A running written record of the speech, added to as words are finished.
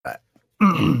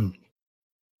I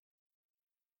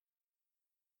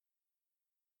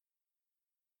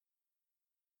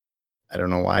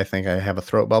don't know why I think I have a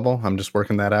throat bubble. I'm just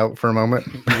working that out for a moment.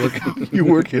 You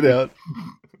work it out.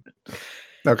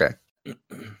 Okay.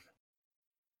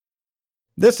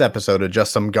 This episode of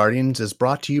Just Some Guardians is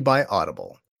brought to you by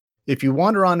Audible. If you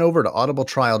wander on over to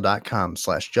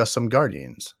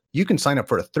audibletrial.com/justsomeguardians, you can sign up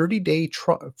for a 30-day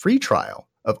free trial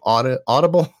of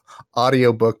Audible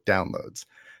audiobook downloads.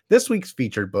 This week's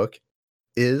featured book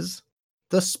is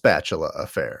The Spatula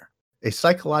Affair, a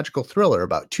psychological thriller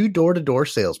about two door-to-door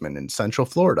salesmen in Central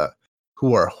Florida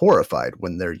who are horrified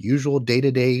when their usual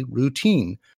day-to-day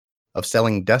routine of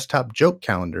selling desktop joke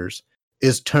calendars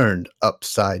is turned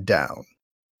upside down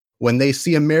when they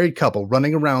see a married couple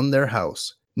running around their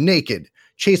house, naked,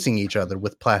 chasing each other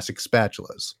with plastic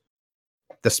spatulas.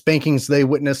 The spankings they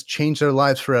witness change their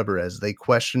lives forever as they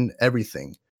question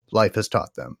everything life has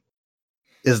taught them.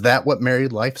 Is that what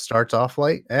married life starts off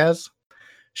like as?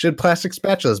 Should plastic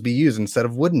spatulas be used instead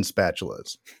of wooden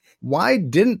spatulas? Why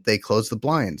didn't they close the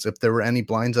blinds if there were any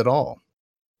blinds at all?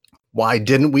 Why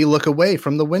didn't we look away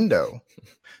from the window?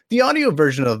 The audio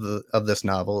version of this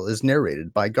novel is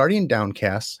narrated by Guardian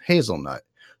Downcast's Hazelnut,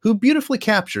 who beautifully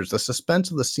captures the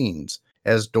suspense of the scenes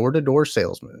as door-to-door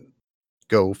salesmen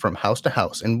go from house to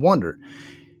house and wonder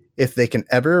if they can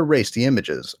ever erase the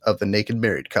images of the naked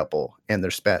married couple and their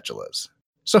spatulas.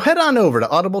 So head on over to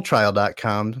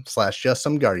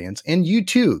audibletrial.com/justsomeguardians, and you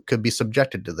too could be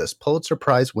subjected to this Pulitzer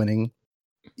Prize winning,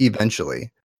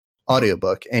 eventually,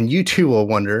 audiobook, and you too will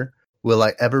wonder, will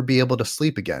I ever be able to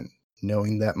sleep again,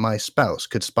 knowing that my spouse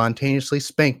could spontaneously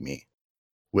spank me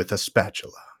with a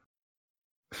spatula?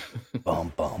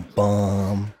 Bum, bum,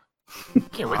 bum.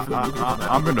 Can't wait for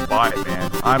I'm going to buy it, man.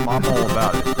 I'm all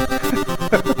about it.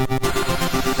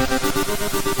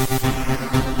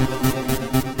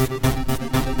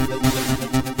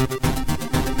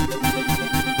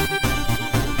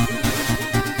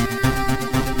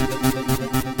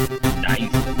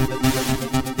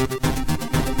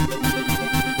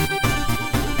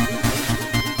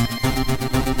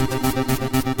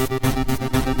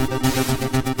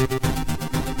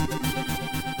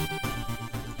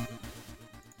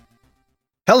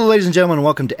 Hello, ladies and gentlemen.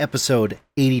 Welcome to episode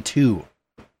 82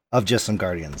 of Just Some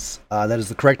Guardians. That is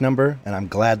the correct number, and I'm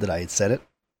glad that I had said it.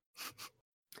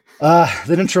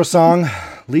 The intro song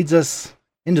leads us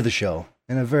into the show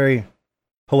in a very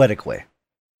poetic way.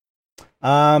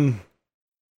 Top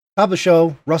of the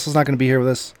show, Russell's not going to be here with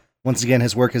us. Once again,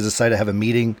 his work has decided to have a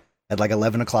meeting at like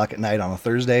 11 o'clock at night on a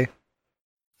Thursday.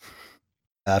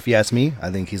 If you ask me,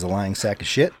 I think he's a lying sack of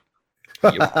shit.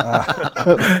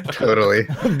 Totally.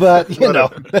 But, you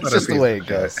know, that's just the way it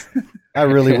goes. I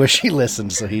really wish he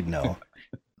listened so he'd know.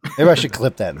 Maybe I should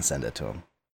clip that and send it to him.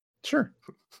 Sure.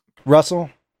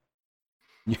 Russell,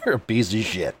 you're a piece of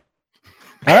shit.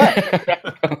 All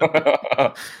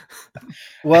right.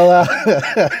 Well,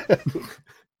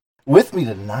 with me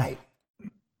tonight,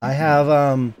 I have,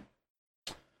 I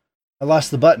lost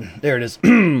the button. There it is.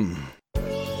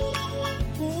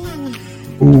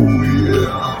 Oh,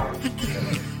 yeah.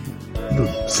 The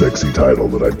sexy title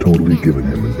that I'd totally given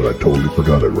him, but I totally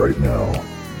forgot it right now.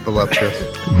 Voluptuous.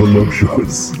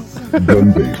 Voluptuous.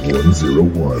 Gunbait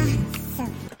 101.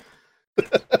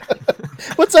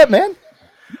 What's up, man?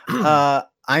 I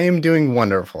am doing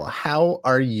wonderful. How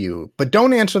are you? But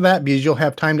don't answer that because you'll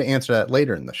have time to answer that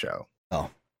later in the show. Oh.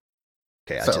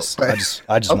 Okay, So,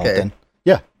 I just okay. won't then.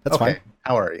 Yeah, that's Okay. fine.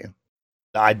 How are you?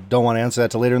 I don't want to answer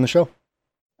that till later in the show.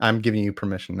 I'm giving you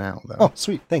permission now, though. Oh,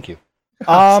 sweet. Thank you.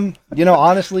 You know,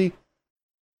 honestly,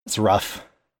 it's rough.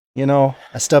 You know,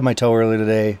 I stubbed my toe earlier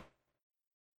today,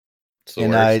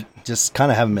 and I just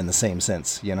kind of haven't been the same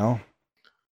since, you know?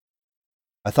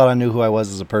 I thought I knew who I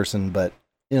was as a person, but,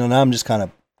 you know, now I'm just kind of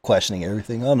questioning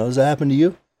everything. Oh, no, does that happen to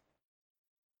you?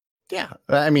 Yeah.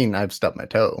 I mean, I've stubbed my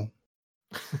toe.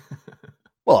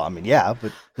 Well, I mean, yeah,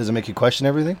 but does it make you question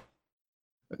everything?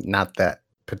 Not that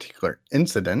particular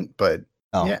incident, but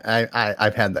yeah,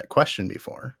 I've had that question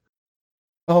before.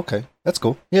 Oh, okay. That's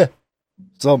cool. Yeah.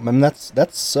 So, I mean, that's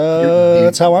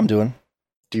how I'm doing.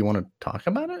 Do you want to talk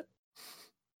about it?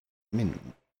 I mean,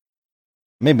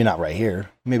 maybe not right here.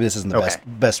 Maybe this isn't the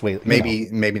best way.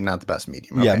 Maybe not the best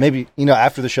medium. Okay. Yeah, okay. maybe, you know,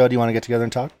 after the show, do you want to get together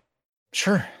and talk?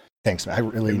 Sure. Thanks, man. I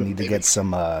really need to get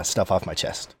some stuff off my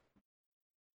chest.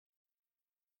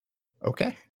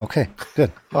 Okay. Okay,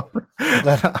 good.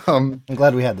 I'm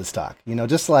glad we had this talk. You know,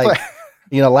 just like,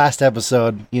 you know, last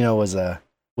episode, you know, was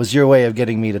your way of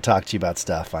getting me to talk to you about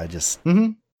stuff. I just,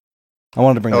 I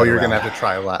wanted to bring. Oh, you're gonna have to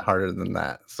try a lot harder than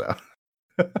that. So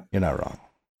you're not wrong.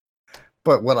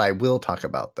 But what I will talk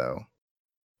about though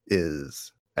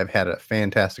is I've had a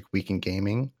fantastic week in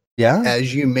gaming. Yeah.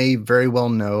 As you may very well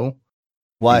know,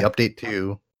 Why? the update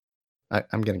to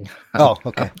I'm getting. Oh,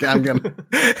 okay. I'm gonna.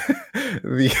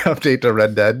 The update to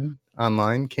Red Dead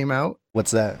Online came out.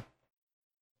 What's that?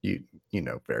 You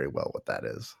know very well what that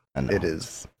is. I know. It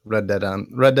is Red Dead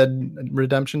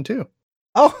Redemption 2.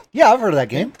 Oh, yeah, I've heard of that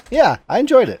game. Yeah, I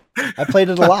enjoyed it. I played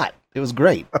it a lot. It was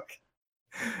great. Okay.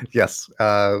 Yes,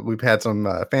 we've had some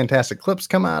fantastic clips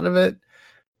come out of it.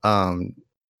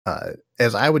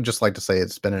 As I would just like to say,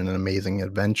 it's been an amazing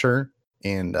adventure,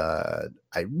 and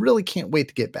I really can't wait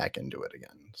to get back into it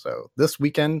again. So this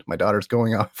weekend, my daughter's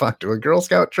going off onto a Girl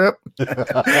Scout trip.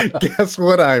 Guess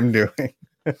what I'm doing?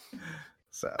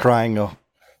 So Crying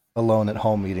alone at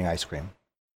home eating ice cream.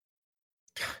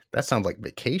 that sounds like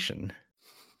vacation.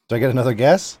 Do I get another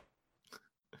guess?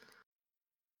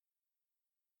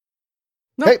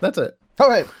 No, Hey. that's it. All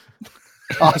right.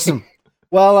 Awesome.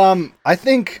 Well, I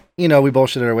think, we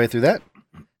bullshitted our way through that.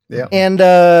 Yeah. And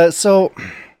so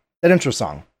that intro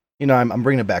song, I'm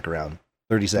bringing it back around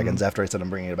 30 seconds after I said I'm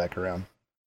bringing it back around.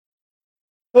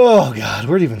 Oh, God,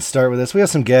 where to even start with this? We have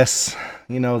some guests.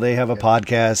 They have a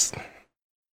podcast.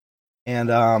 And,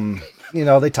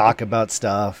 they talk about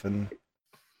stuff and,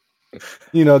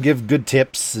 give good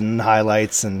tips and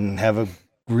highlights and have a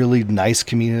really nice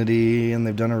community. And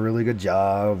they've done a really good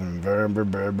job. And,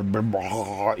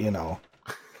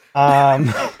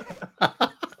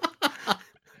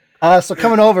 So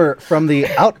coming over from the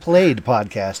Outplayed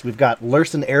podcast, we've got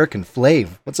Lurson, Eric, and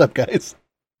Flav. What's up, guys?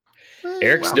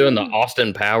 Eric's doing the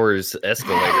Austin Powers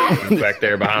escalator back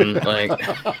there behind.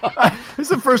 This is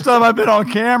the first time I've been on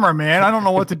camera, man. I don't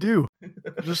know what to do.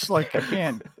 Just like I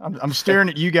can't. I'm staring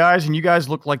at you guys, and you guys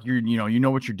look like you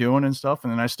know what you're doing and stuff.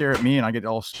 And then I stare at me, and I get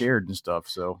all scared and stuff.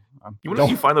 So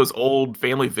you find those old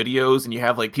family videos, and you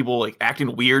have like people like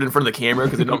acting weird in front of the camera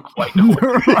because they don't quite know.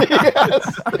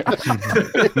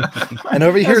 And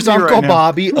over here's me Uncle right now.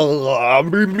 Bobby.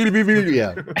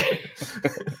 Yeah.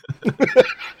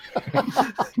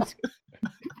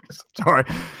 Sorry.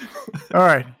 All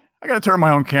right. I got to turn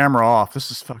my own camera off.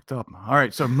 This is fucked up. All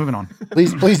right. So moving on.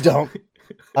 Please don't.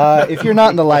 If you're not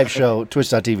in the live show,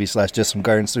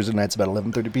 twitch.tv/justsomegardens, Thursday nights about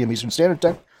 11:30 p.m. Eastern Standard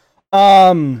Time.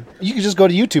 You can just go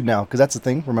to YouTube now because that's the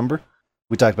thing. Remember,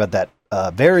 we talked about that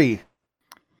very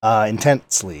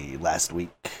intensely last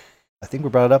week. I think we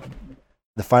brought it up.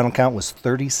 The final count was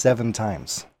 37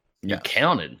 times. You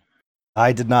counted.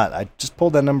 I did not. I just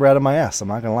pulled that number out of my ass. I'm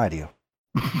not gonna lie to you.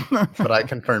 But I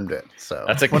confirmed it. So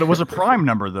That's But it was a prime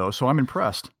number though, so I'm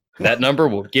impressed. that number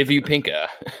will give you pink eye.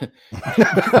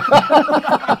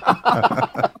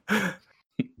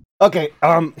 Okay.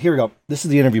 Here we go. This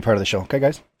is the interview part of the show. Okay,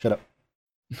 guys, shut up.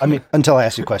 I mean, until I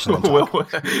ask you a question. Then talk. Well,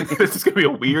 this is gonna be a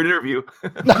weird interview.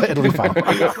 No, it'll be fine.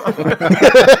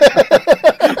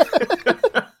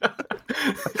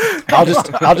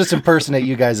 I'll just impersonate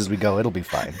you guys as we go. It'll be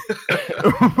fine.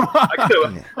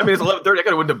 I mean, it's 11:30. I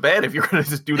gotta went to bed if you're gonna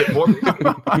just do that for me.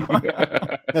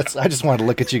 I just wanted to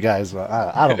look at you guys.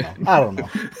 I don't know.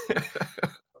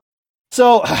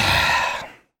 So,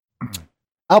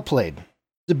 Outplayed.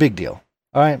 It's a big deal.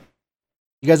 All right.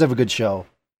 You guys have a good show.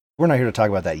 We're not here to talk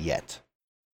about that yet.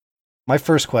 My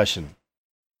first question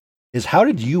is, how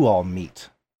did you all meet?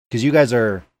 Because you guys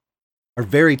are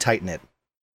very tight-knit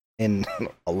in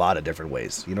a lot of different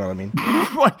ways. You know what I mean?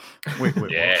 What? Wait,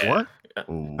 Yeah. what?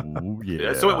 Oh,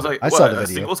 yeah. So it was like I saw the a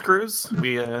video. singles cruise.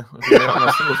 We went on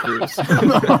a singles cruise.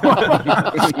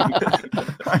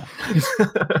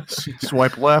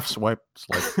 Swipe left, swipe.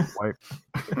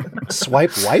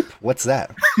 Swipe wipe? What's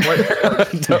that?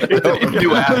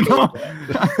 New app.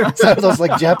 Is that those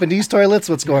like Japanese toilets?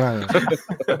 What's going on?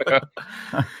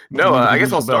 No, I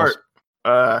guess I'll Bells.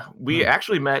 start. We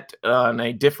actually met on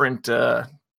a different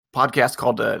podcast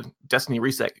called Destiny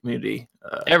Reset Community.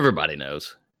 Everybody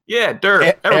knows. Yeah,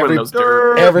 Derp. Everyone knows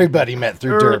Derp. Derp. Everybody met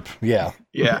through Derp. Derp. Yeah.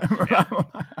 Yeah.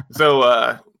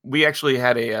 So we actually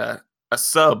had a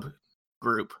sub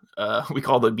group we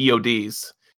call the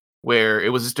BODs, where it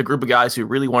was just a group of guys who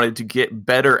really wanted to get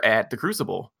better at the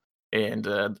Crucible and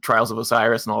the Trials of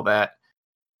Osiris and all that.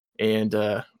 And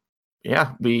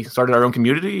yeah, we started our own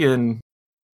community and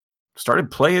started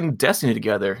playing Destiny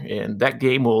together. And that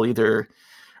game will either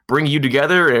bring you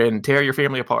together and tear your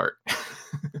family apart.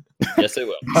 Yes, it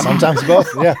will. Sometimes both.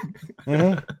 Yeah.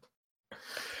 Mm-hmm.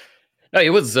 No, it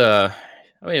was. It was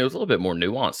a little bit more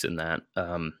nuanced in that.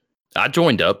 I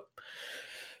joined up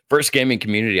first gaming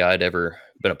community I'd ever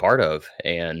been a part of,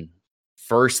 and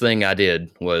first thing I did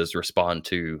was respond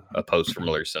to a post from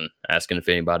Lurson asking if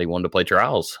anybody wanted to play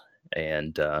Trials,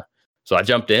 and so I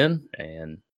jumped in.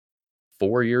 And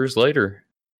 4 years later,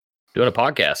 doing a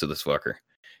podcast with this fucker,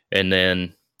 and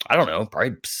then I don't know,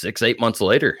 probably 6-8 months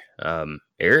later,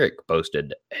 Eric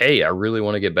posted, "Hey, I really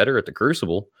want to get better at the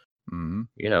Crucible. Mhm.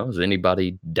 You know, is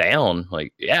anybody down?"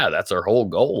 Like, yeah, that's our whole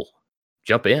goal.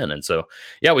 Jump in. And so,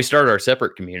 yeah, we started our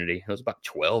separate community. It was about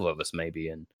 12 of us maybe.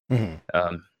 And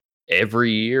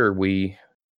every year we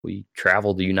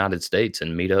travel the United States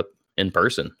and meet up in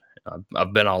person.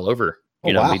 I've been all over,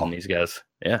 meeting these guys.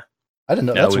 Yeah. I didn't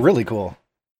know. That's really cool.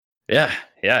 Yeah.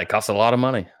 Yeah. It costs a lot of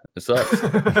money. It sucks.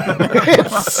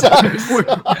 It sucks.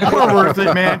 We're worth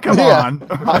it, man. Come on.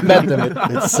 I met them.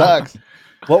 It sucks.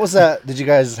 What was that? Did you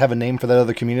guys have a name for that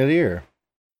other community, or?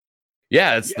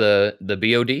 Yeah, it's the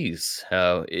BODs.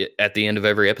 At the end of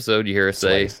every episode, you hear us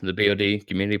say the BOD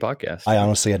Community Podcast. I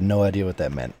honestly had no idea what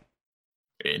that meant.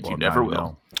 And you never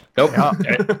will. Nope.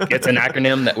 It's an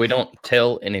acronym that we don't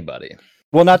tell anybody.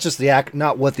 Well, not just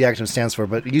not what the acronym stands for,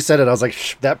 but you said it. I was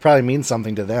like, that probably means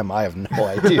something to them. I have no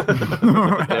idea.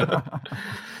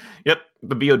 Yep.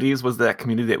 The BODs was that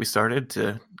community that we started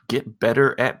to get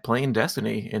better at playing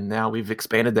Destiny. And now we've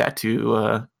expanded that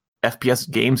to FPS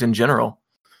games in general.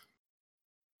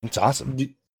 It's awesome.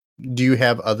 Do you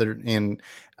have other, and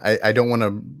I don't want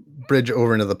to bridge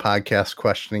over into the podcast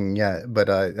questioning yet, but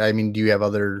I mean, do you have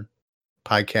other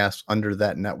podcasts under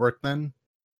that network then?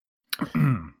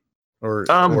 Or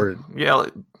yeah.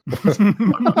 You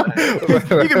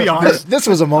can be honest. This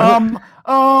was a moment.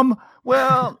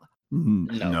 Well,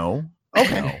 No. no.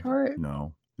 Okay. No. All right.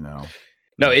 No.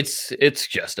 No, it's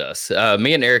just us.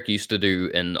 Me and Eric used to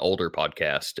do an older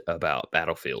podcast about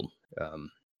Battlefield,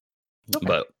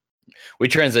 but we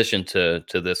transitioned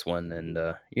to this one, and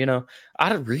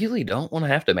I really don't want to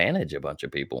have to manage a bunch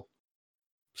of people.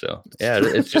 So yeah,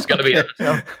 it's just gonna be.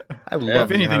 I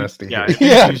love If anything, honesty.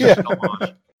 yeah, here.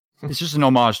 It's just an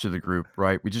homage to the group,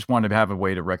 right? We just wanted to have a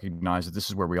way to recognize that this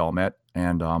is where we all met,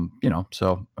 and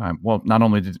well, not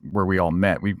only where we all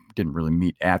met, we didn't really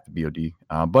meet at the BOD,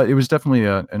 but it was definitely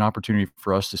an opportunity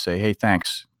for us to say, hey,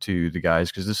 thanks to the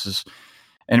guys, because this is,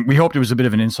 and we hoped it was a bit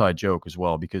of an inside joke as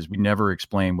well, because we never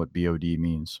explain what BOD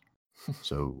means.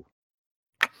 So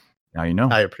now you know.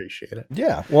 I appreciate it.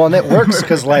 Yeah. Well, and it works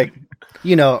because, like,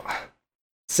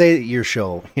 say your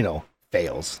show,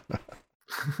 fails.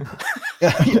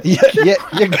 Well,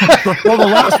 the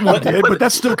last one did, but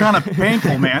that's still kind of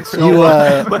painful, man. So,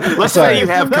 let's say you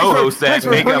have co-hosts that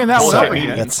make up. Sorry,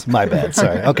 that's my bad.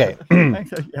 Sorry. Okay.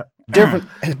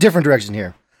 Different direction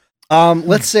here.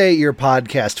 Let's say your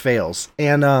podcast fails,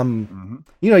 and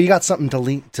you got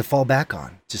something to fall back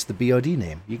on. Just the BOD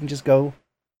name. You can just go,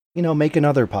 make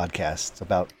another podcast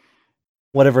about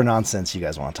whatever nonsense you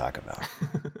guys want to talk about.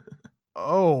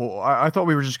 Oh, I thought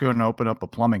we were just going to open up a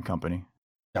plumbing company.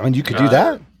 I mean, you could do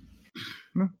that.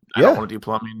 I don't want to do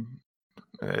plumbing.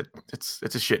 It's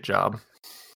a shit job.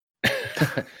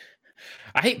 I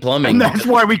hate plumbing. And that's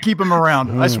why we keep them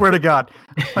around. I swear to God.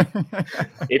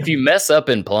 If you mess up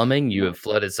in plumbing, you have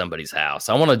flooded somebody's house.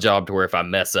 I want a job to where if I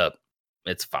mess up,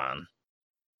 it's fine.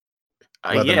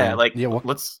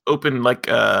 Let's open like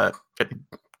an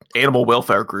animal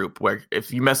welfare group where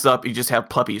if you mess up, you just have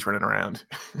puppies running around.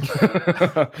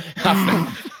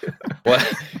 Well,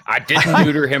 I didn't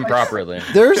neuter him properly.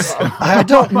 I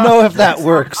don't know if that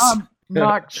works. I'm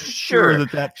not sure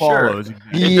that follows. Sure.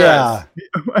 Yeah.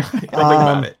 Think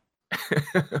about it.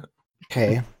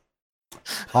 Okay.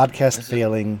 Podcast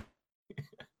failing.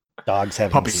 Dogs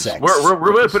having Puppies. sex. We're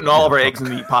really putting all of our eggs in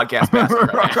the podcast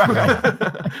basket.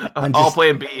 Right? All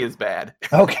plan B is bad.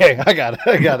 Okay, I got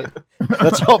it.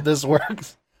 Let's hope this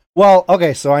works. Well,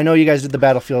 okay, so I know you guys did the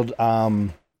Battlefield podcast.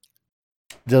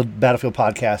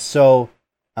 So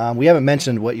we haven't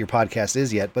mentioned what your podcast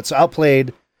is yet, but so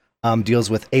Outplayed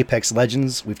deals with Apex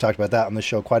Legends. We've talked about that on the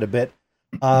show quite a bit.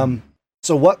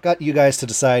 So what got you guys to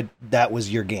decide that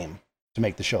was your game to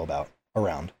make the show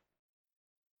around?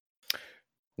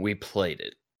 We played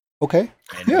it. Okay.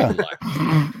 And Yeah. we liked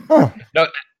it. No,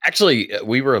 actually,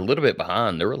 we were a little bit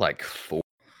behind. There were like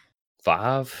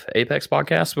 4-5 Apex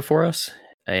podcasts before us.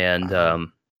 And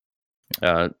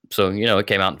so, it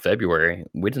came out in February.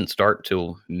 We didn't start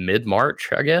till mid-March,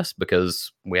 I guess,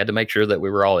 because we had to make sure that we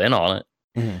were all in on it.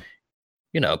 Mm-hmm.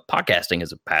 Podcasting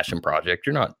is a passion project.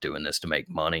 You're not doing this to make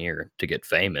money or to get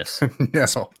famous.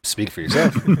 No. Speak for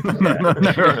yourself.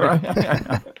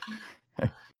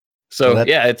 So Well,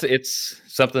 it's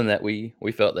something that we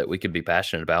felt that we could be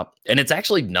passionate about. And it's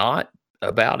actually not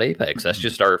about Apex. That's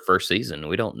just our first season.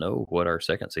 We don't know what our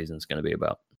second season is going to be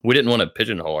about. We didn't want to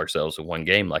pigeonhole ourselves in one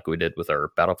game like we did with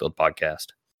our Battlefield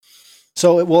podcast.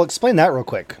 So we'll explain that real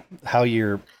quick. How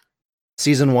your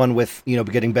season 1 with,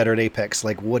 getting better at Apex,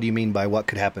 like what do you mean by what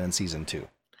could happen in season 2?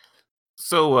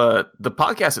 So the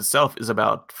podcast itself is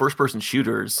about first-person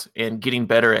shooters and getting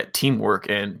better at teamwork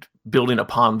and building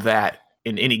upon that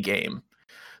in any game.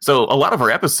 So a lot of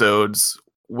our episodes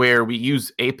where we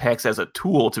use Apex as a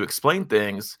tool to explain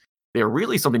things, they're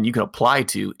really something you can apply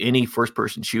to any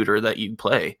first-person shooter that you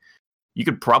play. You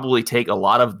could probably take a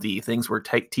lot of the things we're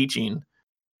teaching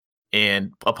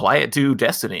and apply it to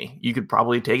Destiny. You could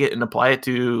probably take it and apply it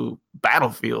to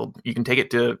Battlefield. You can take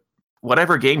it to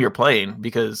whatever game you're playing,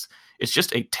 because it's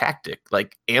just a tactic,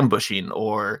 like ambushing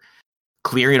or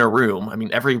clearing a room. I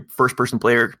mean, every first-person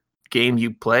player game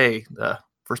you play,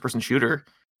 first-person shooter,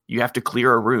 you have to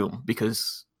clear a room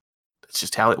because that's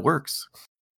just how it works.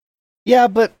 Yeah,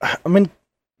 but I mean,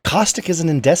 Caustic isn't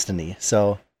in Destiny,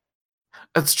 so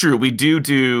That's true. We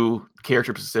do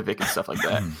character specific and stuff like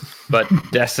that. But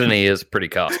Destiny is pretty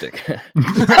caustic. Hey,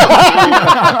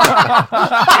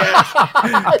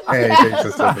 thanks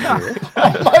for stepping here.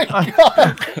 Oh my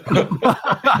god!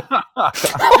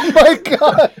 Oh my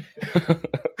god!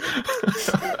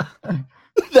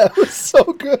 That was so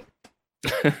good.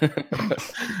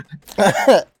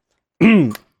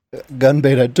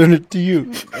 Gunbait, I turn it to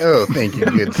you. Oh, thank you,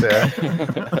 good sir.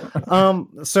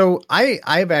 So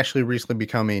I've actually recently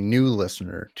become a new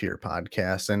listener to your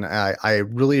podcast, and I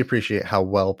really appreciate how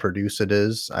well produced it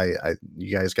is.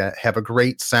 You guys have a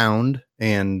great sound,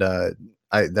 and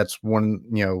that's one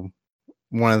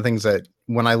of the things that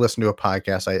when I listen to a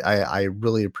podcast, I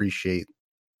really appreciate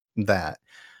that.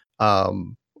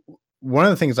 One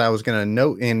of the things I was gonna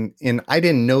note in I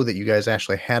didn't know that you guys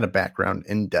actually had a background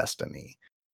in Destiny.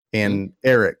 And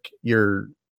Eric, your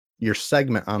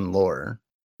segment on lore,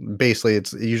 basically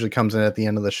it usually comes in at the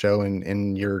end of the show,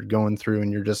 and you're going through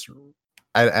and you're just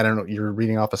I don't know, you're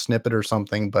reading off a snippet or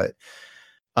something, but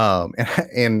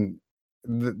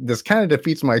this kind of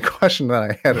defeats my question that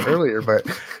I had earlier. But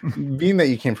being that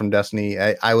you came from Destiny,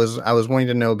 I was wanting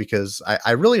to know, because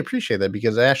I really appreciate that,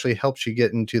 because it actually helps you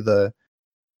get into the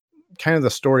kind of the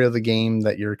story of the game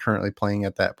that you're currently playing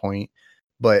at that point.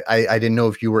 But I didn't know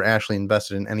if you were actually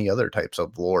invested in any other types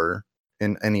of lore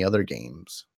in any other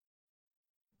games.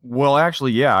 Well,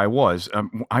 actually, yeah, I was.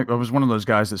 I was one of those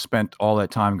guys that spent all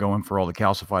that time going for all the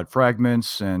calcified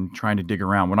fragments and trying to dig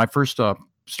around. When I first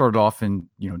started off in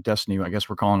Destiny, I guess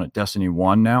we're calling it Destiny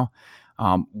 1 now.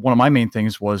 One of my main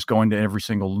things was going to every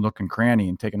single nook and cranny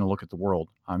and taking a look at the world.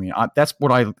 I mean, that's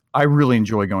what I really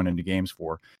enjoy going into games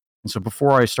for. And so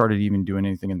before I started even doing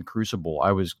anything in the Crucible,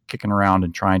 I was kicking around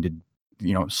and trying to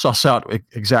suss out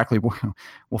exactly.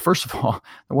 Well, first of all,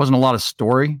 there wasn't a lot of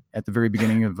story at the very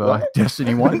beginning of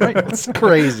Destiny 1. Right? That's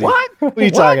crazy. What are you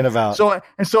talking about? So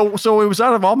it was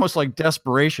out of almost like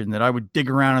desperation that I would dig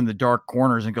around in the dark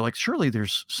corners and go like, surely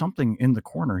there's something in the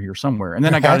corner here somewhere. And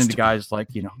then I got into guys like,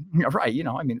 right.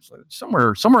 I mean, it's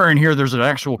somewhere in here, there's an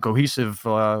actual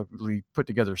cohesively put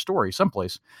together story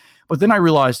someplace. But then I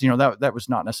realized, that was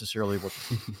not necessarily what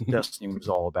Destiny was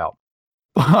all about.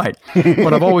 But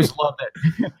I've always loved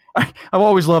that. I've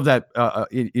always loved that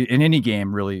in any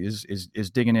game. Really, is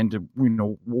digging into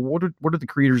what did the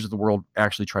creators of the world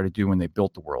actually try to do when they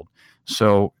built the world.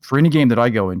 So for any game that I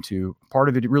go into, part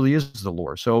of it really is the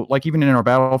lore. So like even in our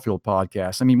Battlefield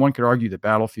podcast, I mean, one could argue that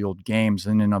Battlefield games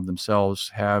in and of themselves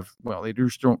they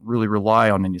just don't really rely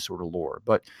on any sort of lore.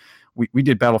 But we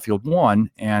did Battlefield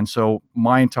 1, and so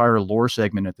my entire lore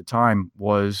segment at the time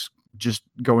was just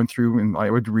going through, and I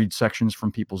would read sections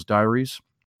from people's diaries.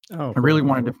 I really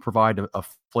wanted to provide a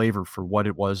flavor for what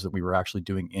it was that we were actually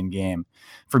doing in game.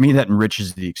 For me, that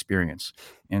enriches the experience.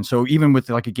 And so even with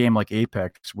like a game like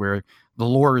Apex, where the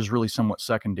lore is really somewhat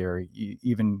secondary,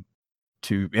 even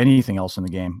to anything else in the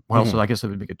game. Well, so I guess it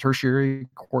would be a tertiary,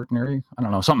 quaternary. I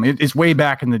don't know, something. It's way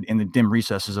back in the dim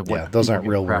recesses of what. Yeah, those aren't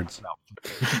real words. About.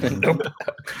 Nope.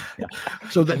 Yeah.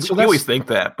 So we always think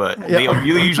that, but they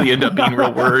usually end up being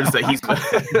real words that he's.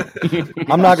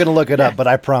 I'm not going to look it up, but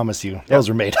I promise you, those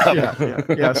are made up. Yeah. But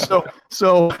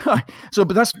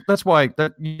that's why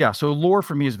that. Yeah. So lore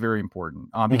for me is very important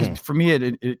because for me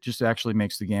it just actually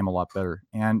makes the game a lot better.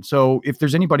 And so if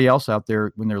there's anybody else out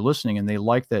there when they're listening and they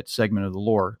like that segment of the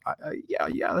lore,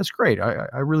 yeah, that's great.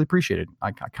 I really appreciate it.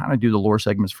 I kind of do the lore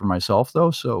segments for myself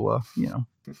though, so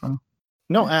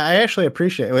No, I actually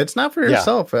appreciate it. It's not for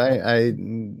yourself.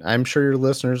 I'm sure your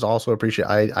listeners also appreciate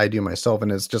it. I do myself,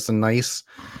 and it's just a nice,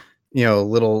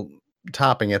 little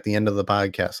topping at the end of the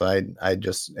podcast. So I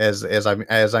just as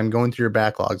I'm going through your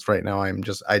backlogs right now,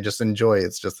 I just enjoy it.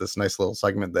 It's just this nice little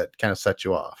segment that kind of sets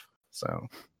you off. So,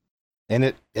 and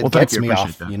it gets me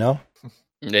off,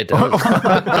 It does.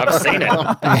 I've seen it.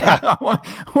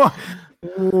 Well,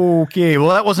 Okay, well,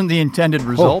 that wasn't the intended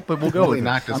result, but we'll go Really with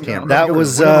knocked his it. camera. That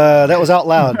was out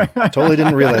loud. Totally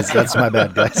didn't realize. That's my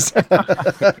bad, guys.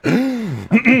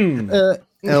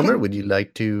 Elmer, would you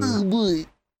like to?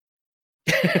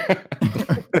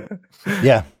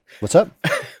 Yeah. What's up?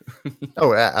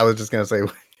 Oh, I was just gonna say,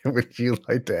 would you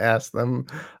like to ask them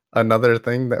another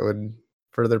thing that would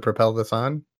further propel this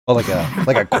on? Oh, like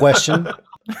a question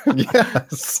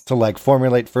Yes, to like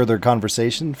formulate further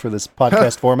conversation for this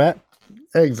podcast format.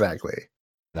 exactly.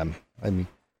 I mean,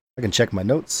 I can check my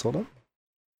notes. Hold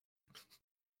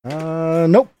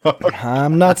on. Nope.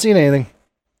 I'm not seeing anything.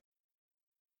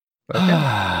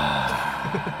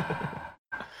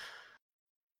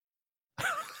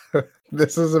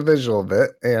 This is a visual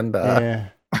bit, and Yeah.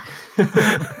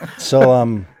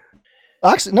 So,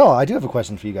 actually, no, I do have a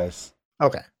question for you guys.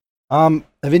 okay. Have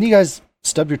any of you guys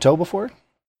stubbed your toe before?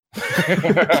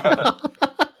 I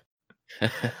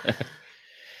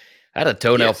had a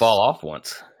toenail Yes. fall off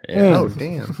once. Yeah. Oh,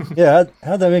 damn. Yeah.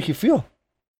 How'd that make you feel?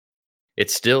 It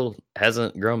still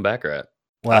hasn't grown back right.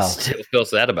 I Wow. still feel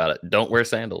sad about it. Don't wear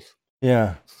sandals.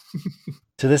 Yeah.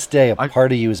 To this day, a I-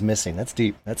 part of you is missing. That's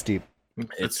deep. That's deep.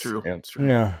 It's true. Yeah. It's true.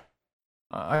 Yeah.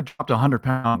 I dropped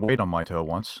 100-pound weight on my toe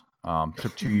once.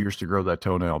 Took 2 years to grow that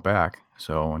toenail back.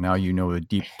 So now you know the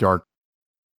deep, dark,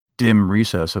 dim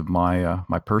recess of my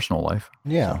my personal life.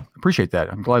 Yeah. So, appreciate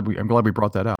that. I'm glad we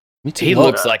brought that up. Me too. He Well,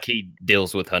 looks like he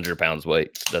deals with 100 pounds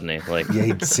weight, doesn't he? Like, Yeah,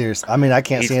 he's serious. I mean, I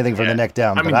can't see He's- anything from the yeah. neck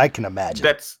down, I but mean, I can imagine.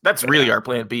 That's really our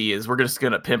plan B. Is we're just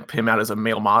gonna pimp him out as a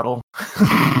male model.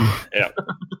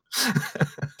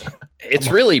 it's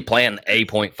really plan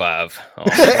A.5. Oh,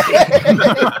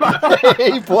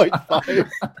 8.5.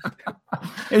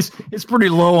 It's pretty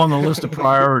low on the list of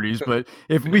priorities, but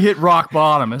if we hit rock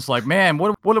bottom, it's like, man,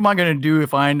 what am I going to do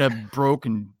if I end up broke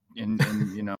and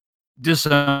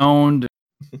disowned,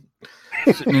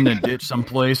 sitting in a ditch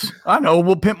someplace? I know,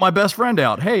 we'll pimp my best friend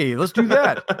out. Hey, let's do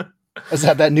that. Is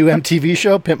that new MTV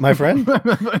show, Pimp My Friend?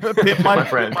 Pimp My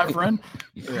friend. My friend.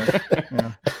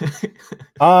 Yeah.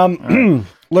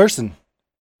 Larson,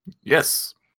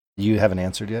 Yes. you haven't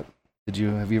answered yet. Have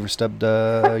you ever stubbed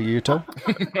your toe?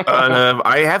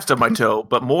 I have stubbed my toe,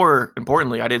 but more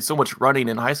importantly, I did so much running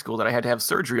in high school that I had to have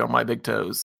surgery on my big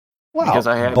toes Wow. because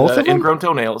I had Both of them? ingrown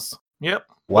toenails. Yep.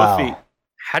 Wow. Both feet.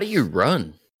 how do you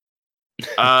run?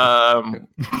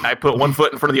 I put one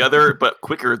foot in front of the other, but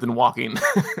quicker than walking.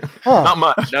 Huh. Not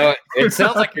much. No, it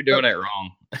sounds like you're doing it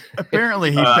wrong.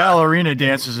 Apparently, he ballerina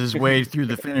dances his way through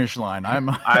the finish line.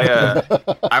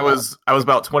 I was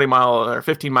about 20 miles or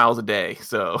 15 miles a day,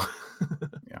 so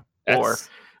or That's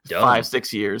dumb.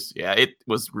 5-6 years. Yeah, it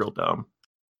was real dumb.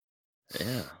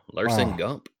 Yeah, Larson Wow.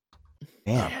 Gump.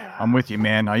 Damn. I'm with you,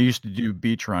 man. I used to do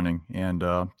beach running, and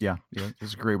yeah,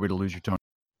 it's a great way to lose your toe.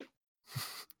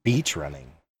 Beach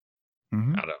running.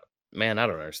 Mhm. I don't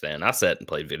understand. I sat and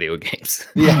played video games.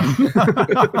 Yeah.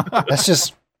 That's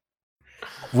just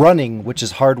running, which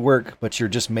is hard work, but you're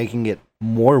just making it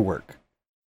more work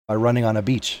by running on a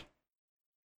beach.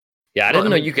 Yeah, I Well, didn't I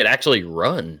know mean- you could actually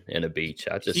run in a beach.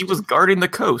 I just He was guarding the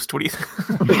coast. What do you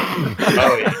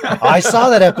Oh yeah. I saw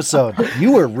that episode.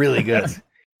 You were really good.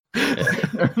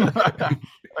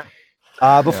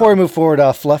 Before we move forward,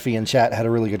 Fluffy in chat had a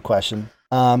really good question.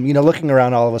 Looking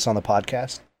around all of us on the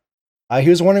podcast, he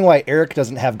was wondering why Eric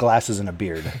doesn't have glasses and a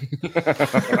beard.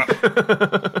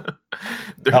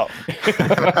 Oh.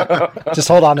 Just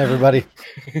hold on, everybody.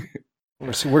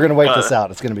 We're gonna wait this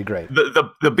out. It's gonna be great.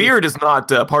 the beard is not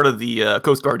part of the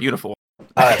Coast Guard uniform.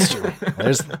 That's true.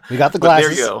 We got the But there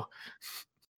glasses. you go.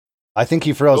 I think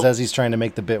he froze Oh. as he's trying to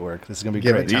make the bit work. This is gonna be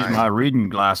Give great. it These time. my reading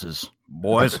glasses,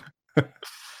 boys.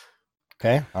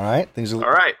 Okay, all right. Things are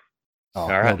All right. Oh, All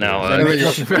right, no now beard.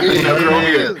 Yes.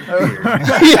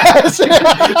 Yes.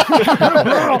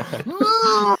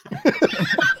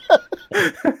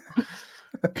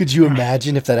 Could you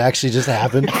imagine if that actually just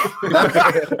happened?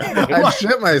 I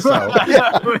shit myself.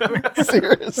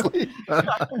 Seriously.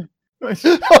 I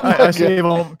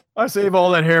save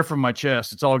all that hair from my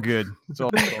chest. It's all good. It's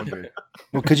all good.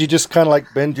 Well, could you just kind of like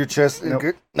bend your chest?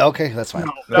 Nope. Okay, that's fine.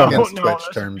 Against Twitch that's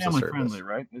terms of family service. friendly,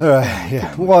 right?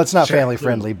 Yeah. Well, it's not Sure. family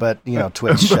friendly, but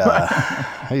Twitch.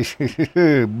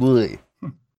 Boy.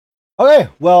 Okay.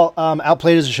 Well,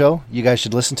 Outplayed is a show. You guys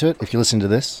should listen to it if you listen to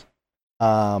this.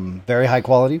 Very high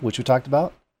quality, which we talked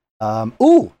about. One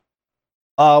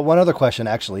other question.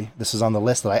 Actually, this is on the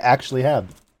list that I actually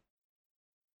have.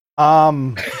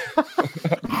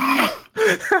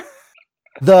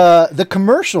 The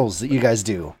commercials that you guys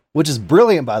do, which is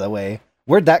brilliant, by the way.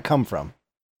 Where'd that come from?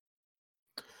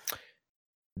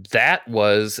 That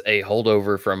was a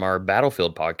holdover from our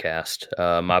Battlefield podcast.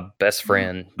 My best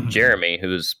friend Jeremy,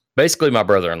 who's basically my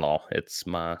brother-in-law. It's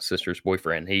my sister's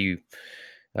boyfriend. He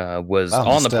was Wow,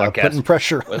 on the just, podcast. putting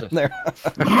pressure with on us. there.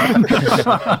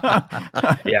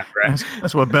 Yeah, right.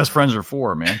 That's what best friends are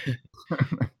for, man.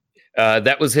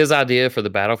 That was his idea for the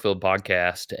Battlefield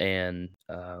podcast, and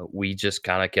we just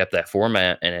kind of kept that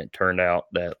format, and it turned out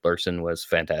that Larson was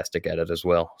fantastic at it as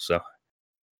well. So,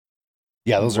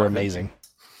 Yeah, those are amazing.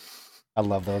 I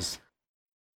love those.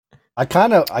 I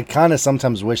kind of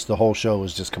sometimes wish the whole show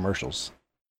was just commercials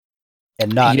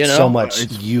and not You know, so much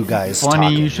it's you guys Funny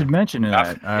talking. you should mention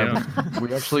that.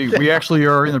 We actually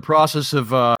are in the process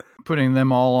of putting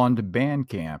them all onto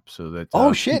Bandcamp so that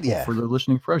Oh, shit, people, yeah. for the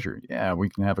listening pleasure. Yeah, we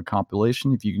can have a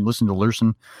compilation if you can listen to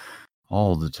Larson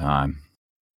all the time.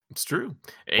 It's true.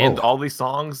 And Whoa. all these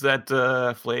songs that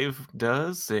Flav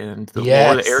does and the more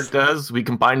Yes. that Eric does, we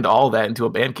combined all that into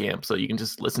a Bandcamp so you can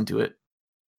just listen to it.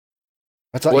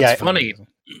 That's all, what's yeah, funny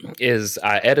is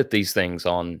I edit these things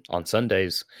on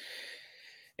Sundays,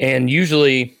 and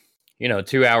usually,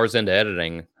 2 hours into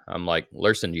editing, I'm like,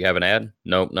 Larson, do you have an ad?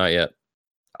 Nope, not yet.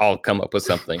 I'll come up with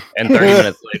something, and 30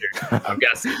 minutes later, I've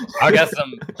got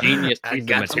some genius piece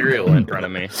of material in front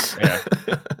of me. Yeah.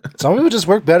 Some people just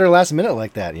work better last minute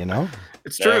like that,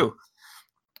 It's Yeah. true.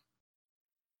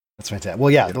 That's fantastic.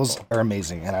 Well, yeah, those are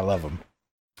amazing, and I love them.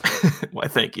 Why,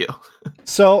 thank you.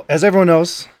 So, as everyone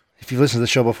knows, if you've listened to the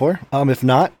show before, if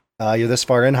not, you're this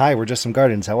far in. Hi, we're just some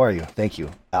Guardians. How are you? Thank you.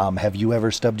 Have you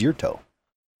ever stubbed your toe?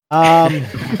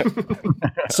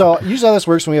 So usually how this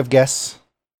works when we have guests.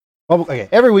 Well, okay,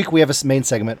 every week we have a main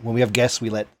segment. When we have guests, we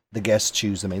let the guests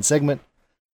choose the main segment.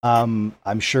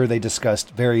 I'm sure they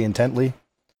discussed very intently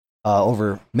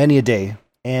over many a day,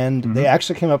 and they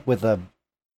actually came up with a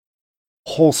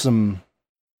wholesome,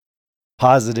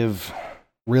 positive,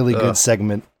 really good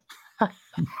segment.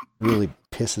 Really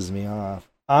pisses me off.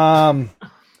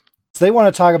 So they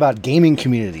want to talk about gaming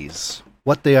communities,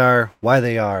 what they are, why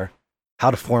they are,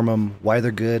 how to form them, why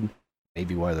they're good,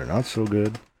 maybe why they're not so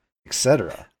good,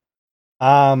 etc.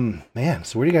 Man,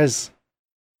 so where do you guys?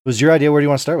 Was your idea? Where do you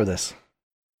want to start with this?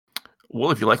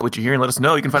 Well, if you like what you hear and let us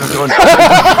know, you can find us on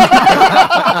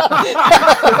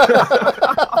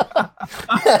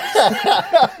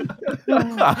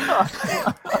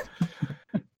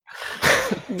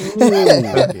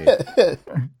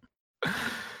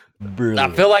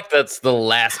Brilliant. I feel like that's the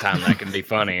last time that can be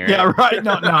funny. Right? Yeah, right.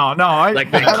 No.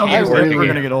 Like, I don't think really- we're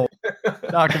gonna get old.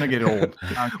 Not gonna get old.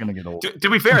 Not gonna get old. to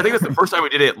be fair, I think that's the first time we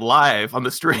did it live on the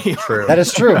stream. True. That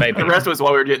is true. Maybe. The rest was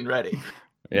while we were getting ready.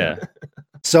 Yeah.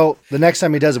 So the next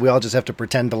time he does it, we all just have to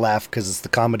pretend to laugh because it's the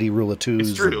comedy rule of twos.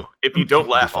 It's true. If you don't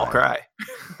laugh, I'll cry.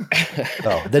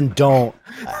 Oh, then don't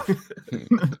laugh.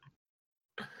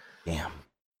 Damn.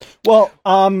 Well,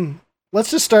 let's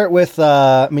just start with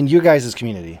you guys'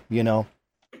 community,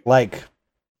 like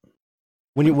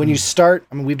when you start,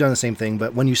 we've done the same thing,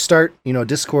 but when you start,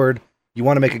 Discord, you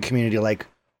want to make a community, like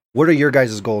what are your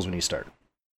guys' goals when you start?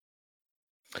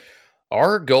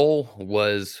 Our goal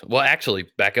was, well, actually,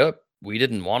 back up. We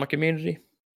didn't want a community.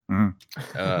 Mm.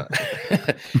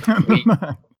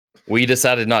 We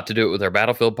decided not to do it with our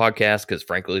Battlefield podcast because,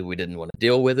 frankly, we didn't want to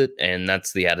deal with it, and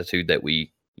that's the attitude that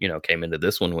we, came into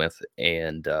this one with.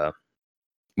 And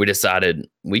we decided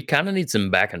we kind of need some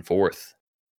back and forth,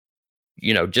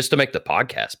 just to make the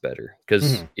podcast better.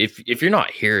 Because if you're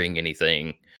not hearing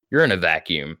anything, you're in a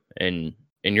vacuum, and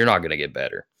you're not going to get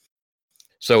better.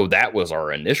 So that was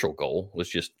our initial goal, was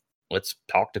just let's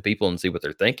talk to people and see what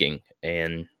they're thinking.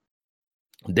 And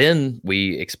then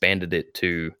we expanded it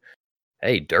to,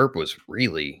 hey, Derp was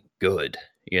really good.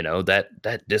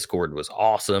 That Discord was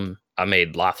awesome. I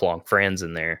made lifelong friends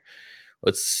in there.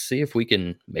 Let's see if we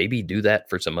can maybe do that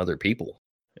for some other people.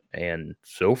 And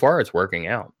so far it's working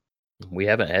out. We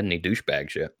haven't had any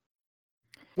douchebags yet.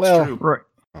 Well, True. Right.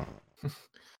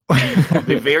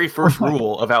 The very first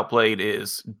rule of Outplayed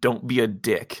is don't be a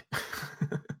dick.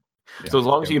 So as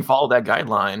long as you can follow that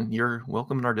guideline, you're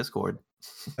welcome in our Discord.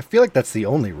 I feel like that's the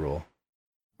only rule.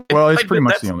 Well, it's Like, pretty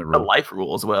much that's the only a rule. life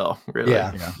rule as well, really.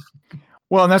 Yeah. Yeah.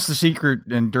 Well, and that's the secret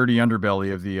and dirty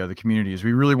underbelly of the community is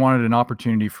we really wanted an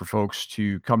opportunity for folks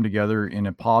to come together in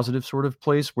a positive sort of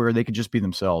place where they could just be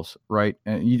themselves, right?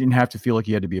 And you didn't have to feel like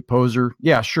you had to be a poser.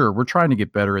 Yeah, sure. We're trying to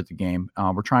get better at the game.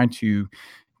 We're trying to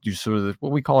do sort of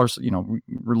what we call our,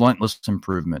 relentless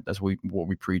improvement. That's what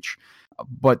we preach.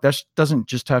 But that doesn't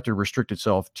just have to restrict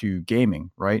itself to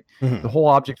gaming, right? Mhm. The whole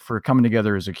object for coming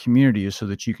together as a community is so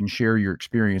that you can share your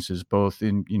experiences both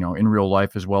in real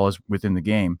life as well as within the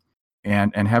game,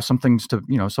 and have some things to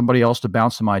somebody else to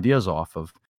bounce some ideas off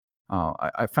of.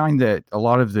 I find that a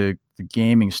lot of the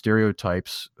gaming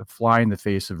stereotypes fly in the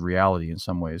face of reality in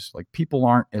some ways. Like people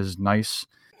aren't as nice,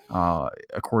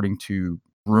 according to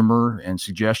rumor and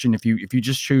suggestion. If you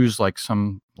just choose like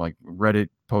some like Reddit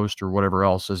post or whatever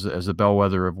else as a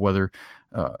bellwether of whether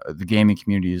the gaming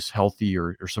community is healthy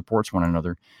or supports one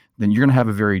another, then you're going to have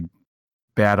a very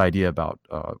bad idea about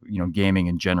gaming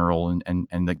in general and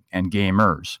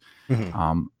gamers.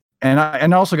 Mhm. And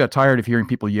I also got tired of hearing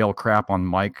people yell crap on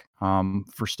mic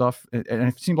for stuff, and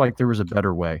it seemed like there was a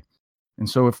better way. And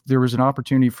so if there was an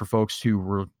opportunity for folks who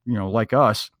were like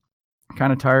us,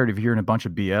 kind of tired of hearing a bunch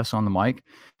of BS on the mic,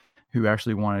 who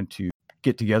actually wanted to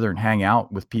get together and hang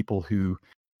out with people who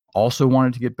also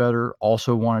wanted to get better,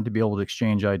 also wanted to be able to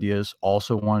exchange ideas,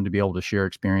 also wanted to be able to share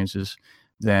experiences,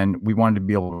 then we wanted to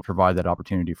be able to provide that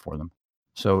opportunity for them.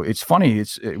 So it's funny.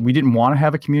 We didn't want to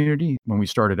have a community when we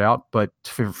started out, but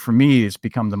for me, it's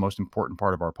become the most important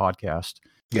part of our podcast.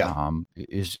 Yeah.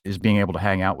 Is being able to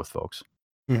hang out with folks.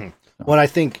 Mm-hmm. Well, I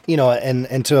think,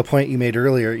 and to a point you made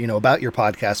earlier, about your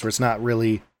podcast where it's not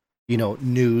really,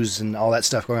 news and all that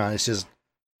stuff going on. It's just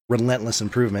relentless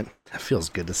improvement. That feels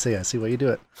good to say. I see why you do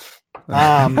it.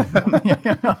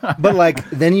 But like,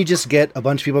 then you just get a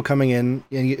bunch of people coming in,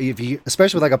 and if you,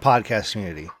 especially with like a podcast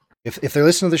community, if they're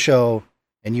listening to the show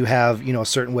and you have, a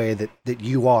certain way that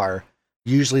you are,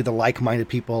 usually the like-minded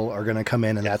people are going to come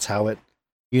in, and that's how it,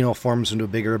 forms into a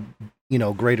bigger,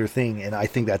 greater thing. And I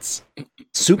think that's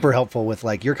super helpful with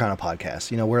like your kind of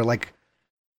podcast, where like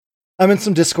I'm in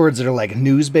some Discords that are like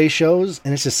news-based shows,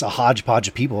 and it's just a hodgepodge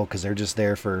of people because they're just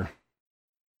there for,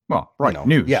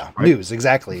 news. Yeah, right? News,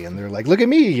 exactly. And they're like, look at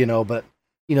me, but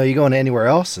you go into anywhere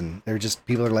else and they're just,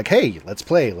 people are like, hey, let's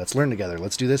play, let's learn together,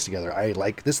 let's do this together. I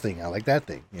like this thing, I like that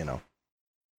thing,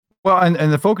 Well,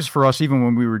 and the focus for us, even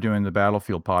when we were doing the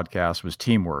Battlefield podcast, was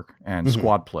teamwork and Mhm.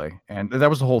 squad play. And that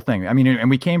was the whole thing. I mean, and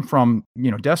we came from,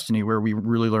 Destiny, where we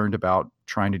really learned about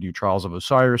trying to do Trials of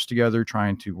Osiris together,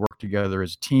 trying to work together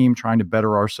as a team, trying to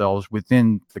better ourselves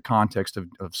within the context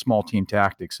of small team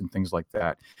tactics and things like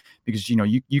that. Because,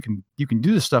 you can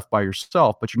do this stuff by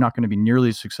yourself, but you're not going to be nearly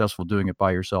as successful doing it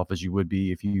by yourself as you would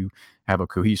be if you have a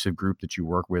cohesive group that you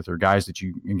work with or guys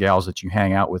and gals that you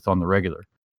hang out with on the regular.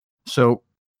 So,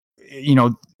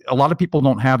 a lot of people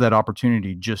don't have that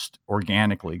opportunity just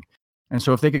organically. And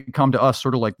so if they could come to us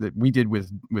sort of like that we did with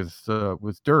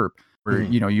Derp, where,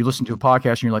 Mhm. you listen to a podcast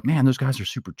and you're like, man, those guys are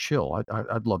super chill.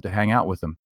 I'd love to hang out with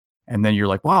them. And then you're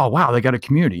like, wow, they got a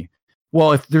community.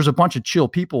 Well, if there's a bunch of chill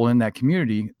people in that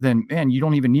community, then man, you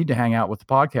don't even need to hang out with the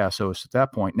podcast host at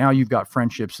that point. Now you've got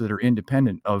friendships that are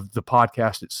independent of the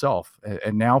podcast itself.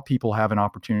 And now people have an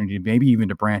opportunity maybe even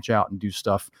to branch out and do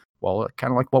stuff. Well,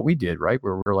 kind of like what we did, right?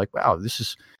 Where we're like, wow,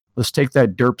 let's take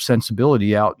that derp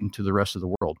sensibility out into the rest of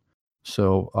the world.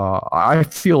 So I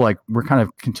feel like we're kind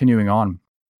of continuing on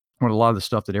with a lot of the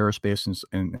stuff that Aerospace and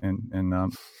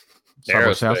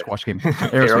Sasquatch came.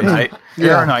 Aeronite.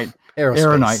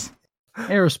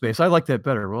 Aerospace. I like that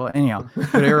better. Well, anyhow,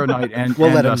 but Aeronite and We'll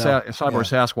let him know. Cyborg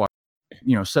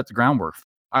Sasquatch, set the groundwork.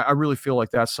 I really feel like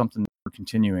that's something we're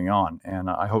continuing on, and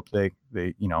I hope they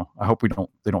I hope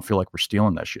they don't feel like we're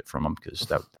stealing that shit from them, because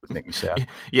that would make me sad.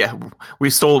 Yeah, we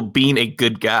stole being a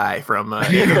good guy from it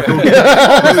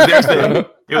was their thing.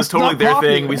 It was totally their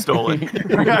thing. We stole it.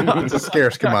 It's a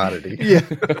scarce commodity. Yeah.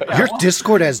 Your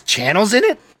Discord has channels in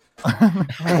it?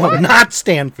 I will not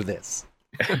stand for this.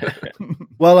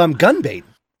 Well, Gunbait,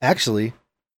 actually.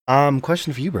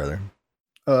 Question for you, brother.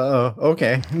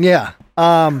 Okay. Yeah.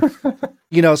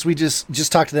 So we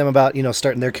just talked to them about,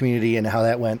 starting their community and how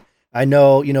that went. I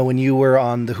know, when you were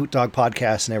on the Hoot Dog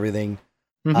podcast and everything,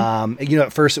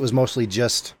 at first it was mostly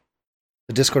just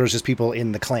the Discord was just people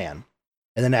in the clan.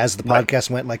 And then as the podcast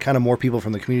went, like kind of more people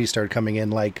from the community started coming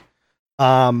in, like,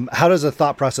 how does a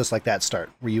thought process like that start?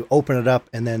 Where you open it up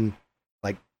and then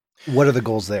like, what are the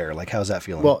goals there? Like, how's that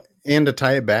feeling? Well, and to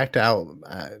tie it back to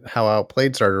how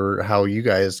Outplayed started, or how you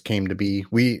guys came to be,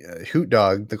 we Hoot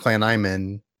Dog, the clan I'm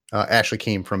in, actually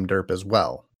came from Derp as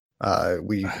well.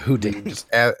 Who did?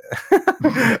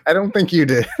 I don't think you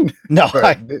did. No,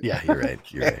 but, yeah, you're right.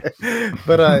 You're right.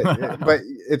 but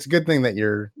it's a good thing that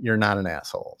you're not an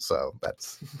asshole. So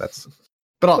that's.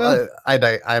 But I'll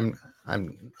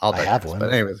have one.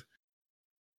 But anyways,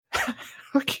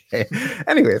 okay.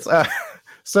 Anyways,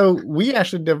 so we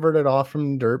actually diverted off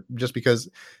from Derp just because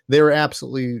they were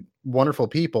absolutely wonderful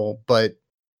people, but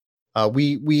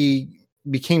we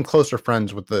became closer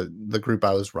friends with the group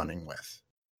I was running with.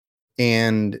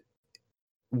 And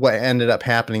what ended up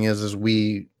happening is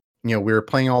we were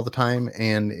playing all the time,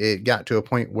 and it got to a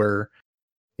point where,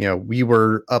 we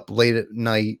were up late at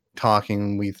night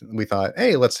talking. We thought,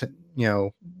 hey, let's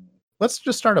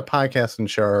just start a podcast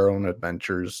and share our own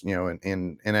adventures,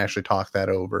 and actually talk that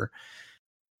over.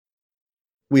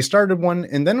 We started one,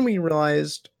 and then we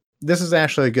realized this is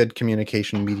actually a good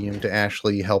communication medium to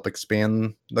actually help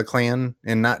expand the clan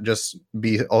and not just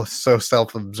be so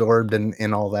self-absorbed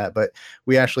and all that, but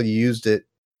we actually used it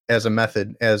as a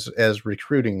method as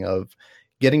recruiting of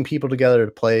getting people together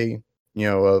to play,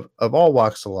 of all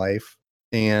walks of life,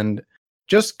 and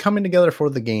just coming together for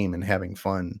the game and having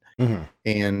fun. Mm-hmm.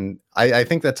 And I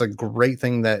think that's a great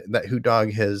thing that Hoot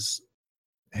Dog has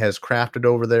crafted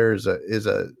over there. Is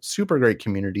a super great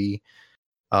community.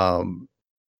 And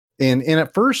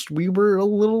at first we were a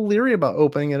little leery about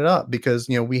opening it up because,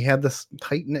 we had this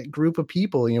tight knit group of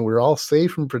people, we were all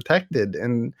safe and protected.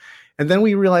 And then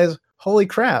we realized, holy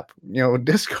crap,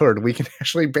 Discord, we can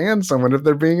actually ban someone if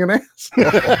they're being an asshole.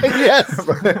 Yes.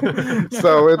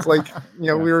 So it's like,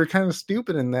 we were kind of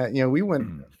stupid in that, we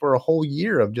went for a whole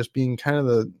year of just being kind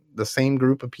of the same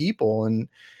group of people.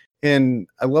 And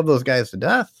I love those guys to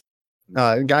death.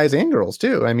 Guys and girls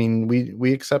too. I mean,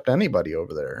 we accept anybody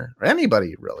over there, or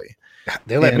anybody really.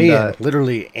 They let me in,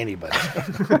 literally anybody.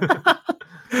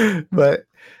 But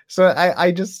so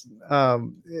I just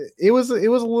it was a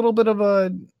little bit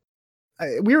of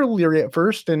we were leery at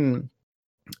first, and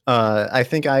I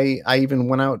think I even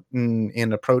went out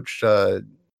and approached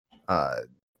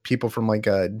people from like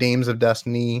Dames of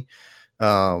Destiny,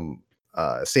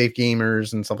 Safe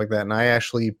Gamers and stuff like that, and I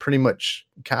actually pretty much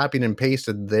copied and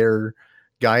pasted their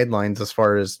guidelines as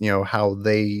far as how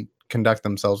they conduct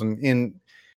themselves, and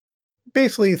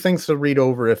basically things to read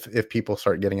over if people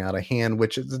start getting out of hand,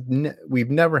 which is we've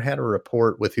never had a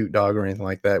report with Hoot Dog or anything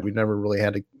like that. We've never really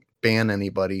had to ban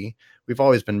anybody. We've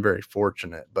always been very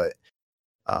fortunate, but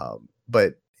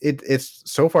it's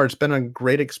so far it's been a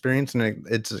great experience, and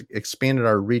it's expanded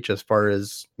our reach as far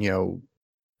as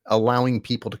allowing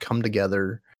people to come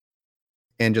together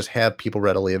and just have people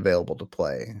readily available to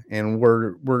play. And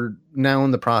we're now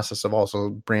in the process of also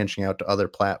branching out to other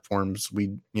platforms.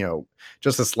 We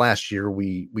just this last year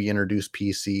we introduced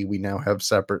PC. We now have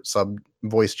separate sub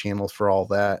voice channels for all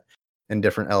that, and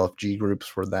different LFG groups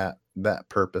for that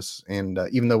purpose. And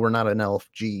even though we're not an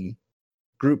LFG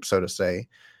group, so to say,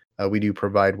 we do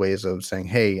provide ways of saying,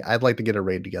 hey, I'd like to get a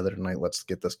raid together tonight, let's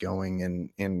get this going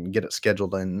and get it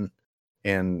scheduled in,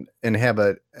 and have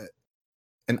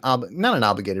not an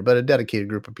obligated, but a dedicated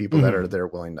group of people that are there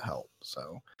willing to help.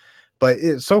 So, but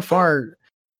so far,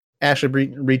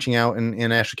 actually reaching out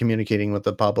and actually communicating with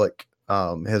the public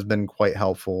has been quite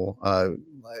helpful.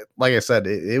 Like I said,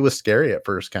 it was scary at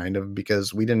first, kind of,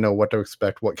 because we didn't know what to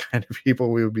expect, what kind of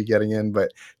people we would be getting in,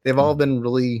 but they've all been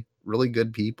really, really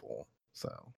good people.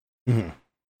 So,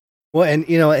 well,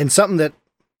 and something that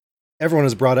everyone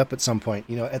has brought up at some point,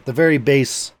 at the very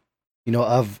base,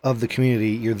 of the community,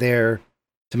 you're there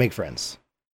to make friends.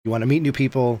 You want to meet new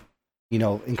people,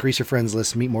 increase your friends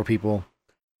list, meet more people.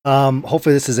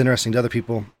 Hopefully this is interesting to other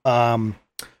people.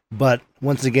 But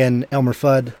once again, Elmer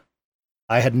Fudd,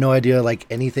 I had no idea like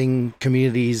anything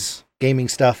communities, gaming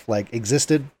stuff like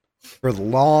existed for the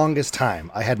longest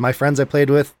time. I had my friends I played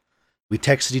with. We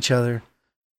texted each other.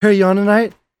 Hey, you on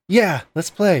tonight? Yeah, let's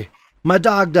play. My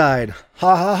dog died.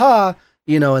 Ha ha ha.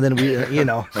 And then we,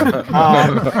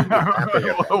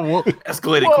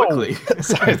 escalated quickly.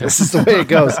 Sorry, this is the way it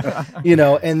goes,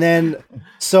 and then,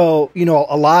 so,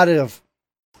 a lot of,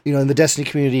 in the Destiny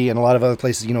community and a lot of other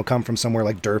places, come from somewhere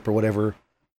like Derp or whatever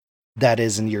that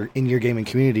is in your gaming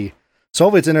community. So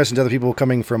hopefully it's interesting to other people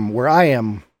coming from where I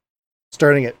am,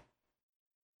 starting at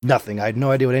nothing. I had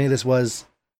no idea what any of this was.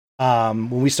 When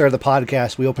we started the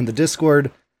podcast, we opened the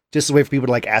Discord just a way for people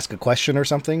to like ask a question or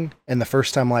something. And the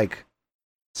first time, like,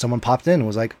 someone popped in and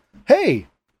was like, hey,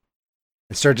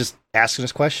 and started just asking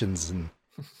us questions. And,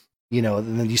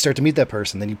 and then you start to meet that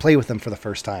person. Then you play with them for the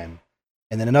first time.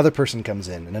 And then another person comes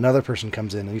in and another person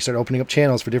comes in, and you start opening up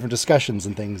channels for different discussions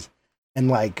and things. And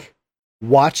like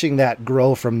watching that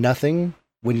grow from nothing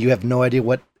when you have no idea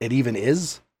what it even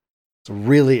is. It's a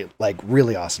really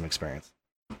awesome experience.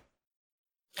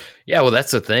 Yeah, well,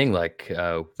 that's the thing. Like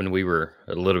when we were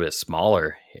a little bit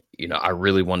smaller, I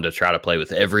really wanted to try to play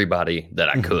with everybody that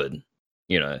I could.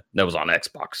 That was on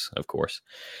Xbox, of course.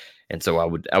 And so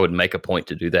I would make a point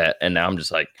to do that. And now I'm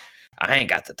just like, I ain't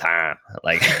got the time.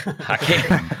 Like, I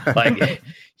can't. Like,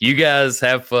 you guys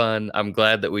have fun. I'm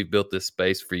glad that we built this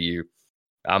space for you.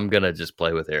 I'm gonna just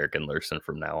play with Eric and Lurson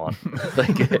from now on.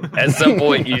 Like, at some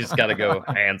point, you just gotta go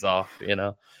hands off.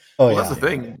 Oh, well, that's the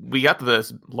thing. We got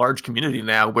this large community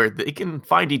now where they can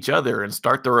find each other and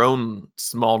start their own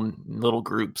small little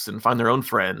groups and find their own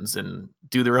friends and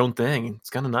do their own thing.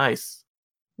 It's kind of nice.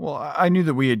 Well, I knew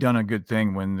that we had done a good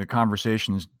thing when the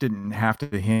conversations didn't have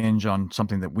to hinge on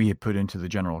something that we had put into the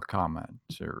general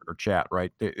comments or chat,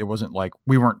 right? It wasn't like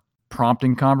we weren't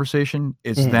prompting conversation.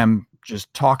 It's them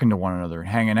just talking to one another and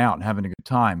hanging out and having a good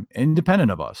time, independent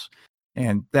of us.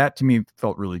 And that to me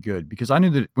felt really good, because I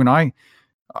knew that when I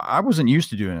wasn't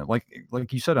used to doing it.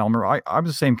 Like you said, Elmer, I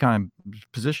was the same kind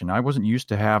of position. I wasn't used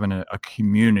to having a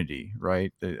community,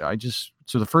 right?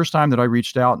 So the first time that I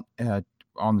reached out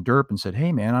on the derp and said,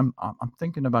 hey man, I'm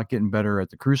thinking about getting better at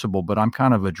the Crucible, but I'm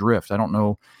kind of adrift. I don't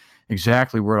know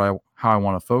exactly how I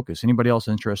want to focus. Anybody else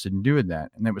interested in doing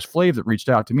that? And it was Flav that reached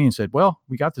out to me and said, well,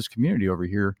 we got this community over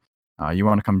here. You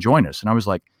want to come join us? And I was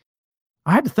like,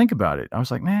 I had to think about it. I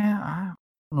was like, man, I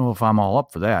don't know if I'm all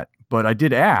up for that, but I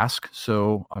did ask.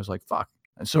 So I was like, fuck.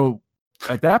 And so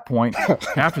at that point,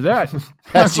 after that,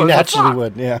 as you naturally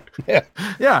would. Yeah.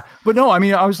 Yeah. But no, I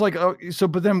mean, I was like,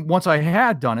 but then once I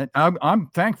had done it, I'm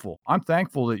thankful. I'm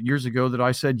thankful that years ago that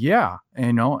I said, yeah,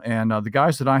 and the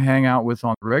guys that I hang out with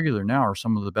on the regular now are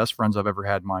some of the best friends I've ever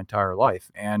had in my entire life.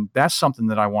 And that's something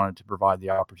that I wanted to provide the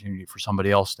opportunity for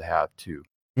somebody else to have too.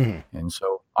 Mm-hmm. And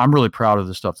so I'm really proud of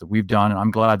the stuff that we've done. And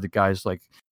I'm glad that guys like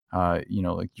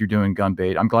you're doing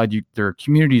Gunbait. I'm glad there are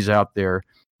communities out there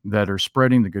that are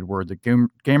spreading the good word that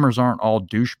gamers aren't all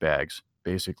douchebags,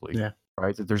 basically. Yeah.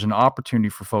 Right. That there's an opportunity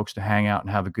for folks to hang out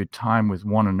and have a good time with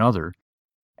one another.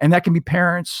 And that can be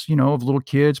parents, of little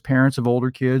kids, parents of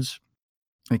older kids.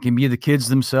 It can be the kids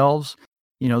themselves,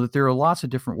 that there are lots of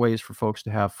different ways for folks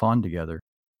to have fun together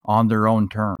on their own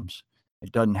terms.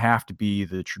 It doesn't have to be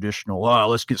the traditional,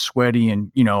 let's get sweaty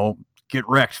and, get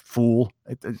wrecked, fool.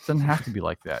 It doesn't have to be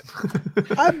like that.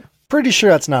 I'm pretty sure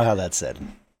that's not how that's said.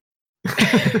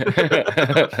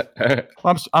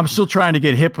 I'm still trying to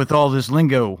get hip with all this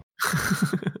lingo.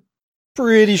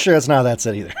 Pretty sure that's not how that's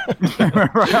said either.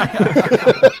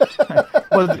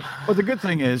 But the good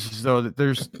thing is though that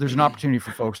there's an opportunity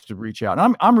for folks to reach out.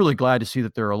 And I'm really glad to see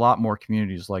that there are a lot more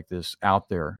communities like this out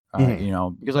there.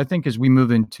 Because I think as we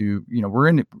move into, we're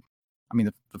in it. I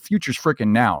mean, the future's freaking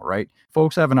now, right?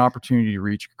 Folks have an opportunity to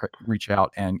reach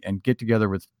out and get together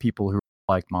with people who are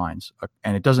like minds.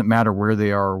 And it doesn't matter where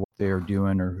they are, or what they are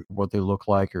doing, or what they look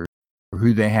like, or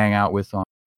who they hang out with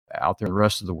out there, the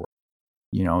rest of the world.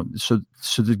 So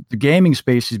the gaming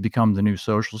space has become the new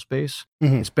social space.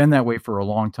 Mm-hmm. It's been that way for a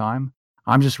long time.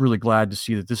 I'm just really glad to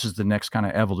see that this is the next kind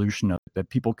of evolution of it, that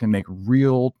people can make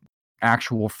real,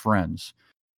 actual friends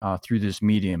through this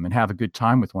medium and have a good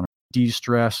time with one another,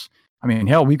 de-stress. I mean,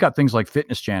 hell, we've got things like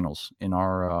fitness channels in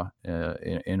our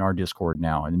Discord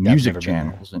now, and music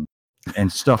channels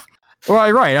and stuff.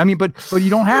 Right. I mean, but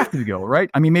you don't have to go, right?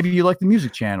 I mean, maybe you like the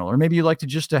music channel, or maybe you like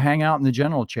to hang out in the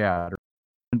general chat, or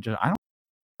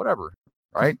whatever,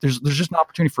 right? There's just an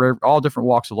opportunity for all different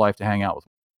walks of life to hang out with,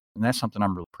 and that's something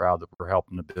I'm really proud that we're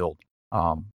helping to build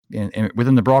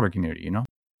within the broader community.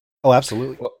 Oh,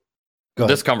 absolutely. Well,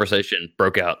 this conversation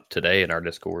broke out today in our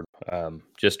Discord,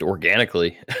 just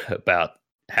organically about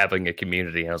having a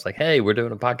community. And I was like, "Hey, we're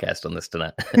doing a podcast on this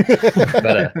tonight."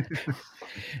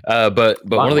 but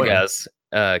one of the guys,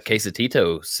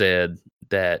 Quesatito, said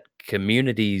that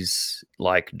communities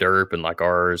like Derp and like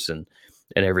ours and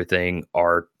everything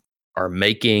are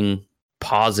making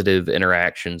positive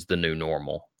interactions the new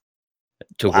normal,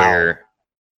 to where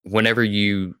whenever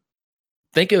you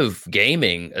think of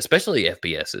gaming, especially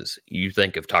FPSs, you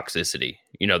think of toxicity.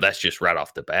 That's just right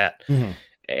off the bat. Mm-hmm.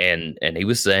 And he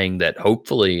was saying that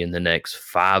hopefully in the next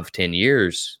 5-10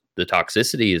 years, the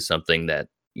toxicity is something that,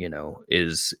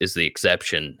 is the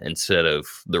exception instead of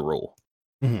the rule.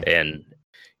 Mm-hmm. And,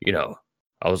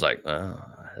 I was like,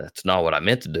 that's not what I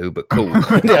meant to do, but cool.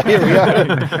 Yeah, here we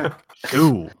are.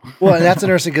 Ooh. Well, and that's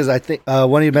interesting because I think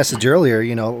one of your message earlier,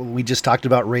 we just talked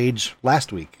about rage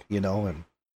last week, and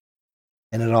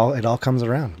it all comes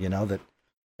around,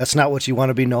 that's not what you want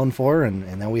to be known for. And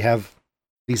then we have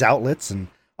these outlets. And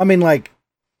I mean, like,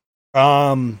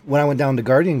 when I went down to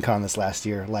Guardian Con this last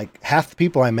year, like half the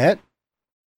people I met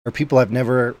are people I've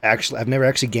never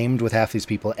actually gamed with half these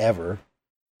people ever.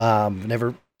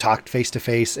 Never talked face to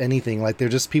face, anything. Like, they're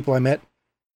just people I met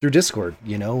through Discord,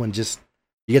 and just,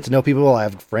 you get to know people. I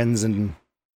have friends in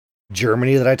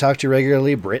Germany that I talk to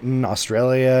regularly, Britain,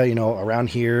 Australia, around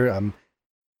here,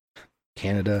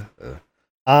 Canada,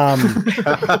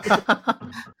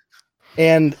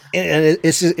 and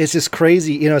it's just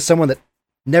crazy, someone that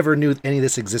never knew any of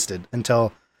this existed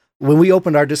until when we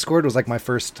opened our Discord. It was like my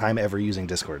first time ever using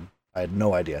Discord. I had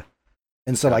no idea.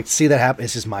 And so like, see that happen,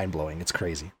 it's just mind blowing. It's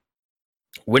crazy.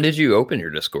 When did you open your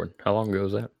Discord? How long ago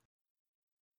was that?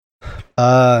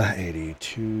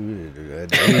 82,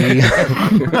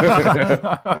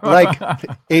 like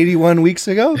 81 weeks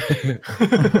ago.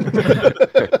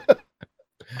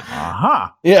 Uh-huh.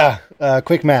 Yeah.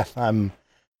 Quick math. I'm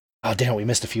Oh, damn, we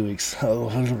missed a few weeks.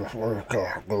 And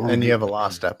you have a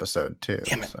lost episode too.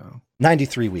 Damn it. So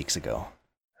 93 weeks ago.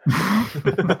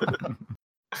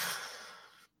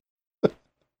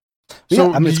 So Yeah,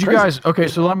 I mean, it's did you crazy. guys? Okay,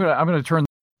 so I'm gonna turn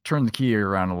the key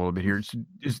around a little bit here.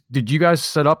 Did you guys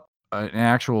set up an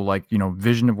actual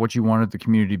vision of what you wanted the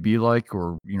community to be like,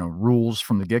 or rules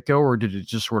from the get go, or did it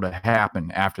just sort of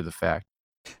happen after the fact?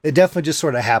 It definitely just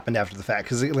sort of happened after the fact.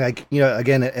 Because,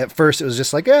 again, at first it was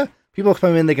just like, people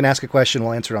come in, they can ask a question,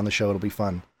 we'll answer it on the show, it'll be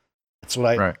fun. That's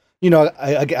what Right.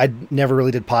 I never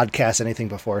really did podcasts, anything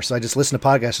before. So I just listened to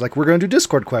podcasts like, we're going to do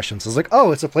Discord questions. I was like,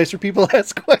 oh, it's a place where people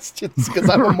ask questions because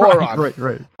I'm a moron. Right.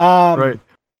 Right.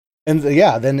 And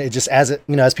then it just, as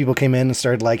people came in and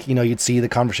started you'd see the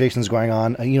conversations going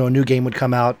on, a new game would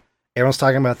come out. Everyone's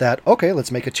talking about that. Okay,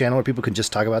 let's make a channel where people can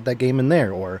just talk about that game in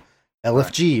there, or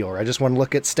LFG, or I just want to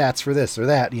look at stats for this or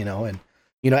that, and,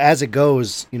 as it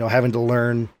goes, having to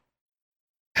learn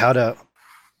how to,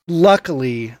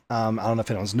 luckily, I don't know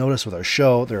if anyone's noticed with our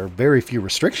show, there are very few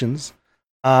restrictions.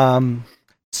 So,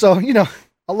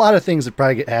 a lot of things that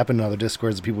probably happen in other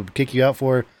Discords that people would kick you out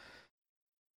for.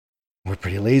 We're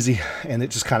pretty lazy and it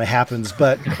just kind of happens,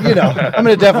 but I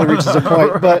mean, it definitely reaches a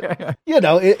point, but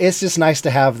it's just nice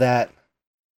to have that.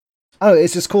 I don't know,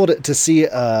 it's just cool to see,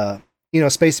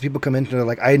 space that people come into. They're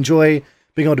like, I enjoy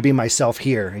being able to be myself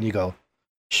here. And you go,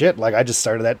 shit, I just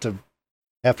started that to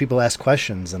have people ask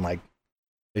questions, and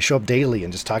they show up daily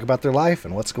and just talk about their life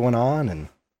and what's going on. And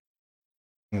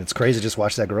it's crazy to just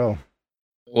watch that grow.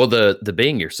 Well, the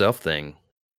being yourself thing,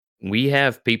 we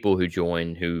have people who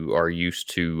join who are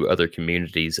used to other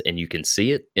communities, and you can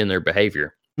see it in their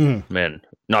behavior. Man,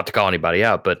 not to call anybody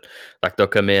out, but they'll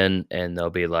come in and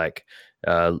they'll be like,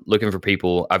 looking for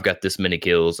people. I've got this many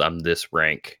kills. I'm this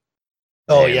rank.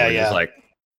 Oh, And yeah, we're just yeah.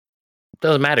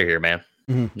 doesn't matter here, man.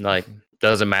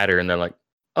 Doesn't matter. And they're like,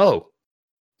 oh,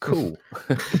 cool.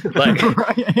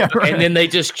 And then they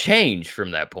just change from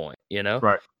that point,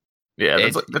 Right. Yeah,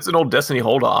 that's an old Destiny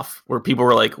hold off where people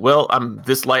were like, well, I'm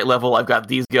this light level, I've got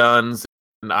these guns,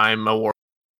 and I'm a war.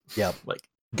 Yeah.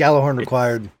 Gallowhorn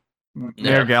required.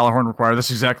 Yeah, Gallahorn required.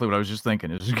 That's exactly what I was just thinking.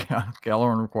 Is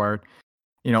Gallahorn required?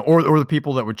 Or the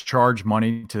people that would charge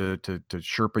money to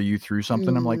Sherpa you through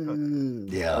something. I'm like,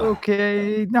 yeah,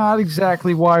 okay, not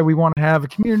exactly why we want to have a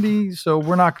community, so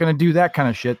we're not going to do that kind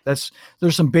of shit. There's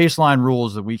some baseline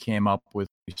rules that we came up with.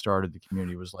 We started the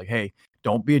community was like, hey,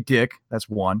 don't be a dick. That's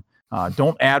one.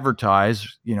 Don't advertise.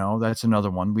 That's another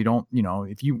one. We don't.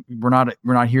 We're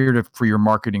not here for your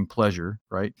marketing pleasure,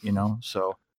 right?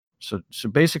 So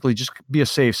basically, just be a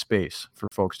safe space for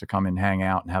folks to come and hang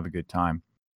out and have a good time.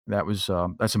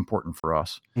 That's important for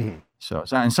us. Mm-hmm. So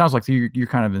it sounds like you're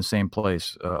kind of in the same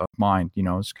place of mind.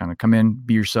 It's kind of come in,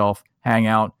 be yourself, hang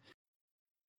out.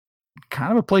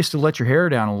 Kind of a place to let your hair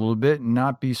down a little bit and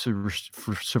not be so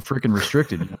freaking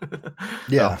restricted.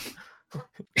 Yeah.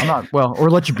 I'm not or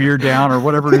let your beard down or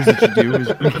whatever it is that you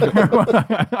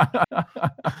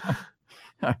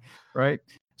do. Right.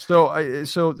 So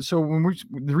when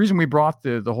the reason we brought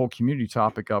the whole community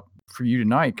topic up for you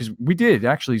tonight, because we did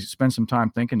actually spend some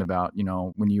time thinking about,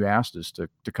 when you asked us to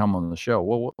come on the show,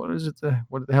 well, what is it?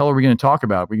 What the hell are we going to talk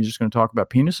about? We're just going to talk about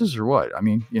penises or what? I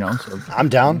mean, so I'm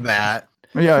down. that.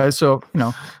 Yeah. So,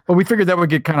 but we figured that would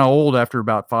get kind of old after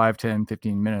about 5, 10,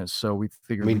 15 minutes. So we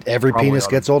figured, I mean, every penis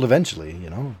gets old eventually,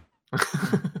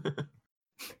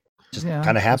 Just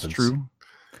kind of happens. It's true.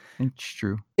 It's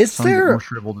true. Is Some get there? more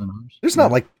shriveled than others. There's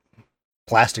not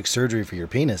plastic surgery for your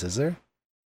penis, is there?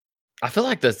 I feel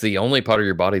like that's the only part of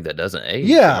your body that doesn't age.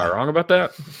 Yeah. Am I wrong about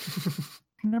that?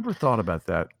 Never thought about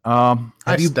that.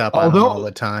 I step on them all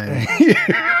the time.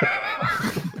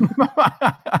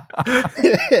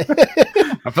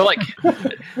 I feel like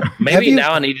maybe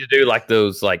now I need to do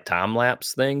those time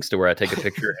lapse things to where I take a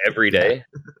picture every day,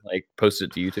 post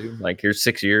it to YouTube. Here's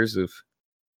 6 years of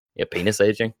penis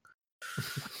aging.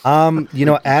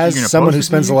 As someone who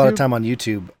spends a lot of time on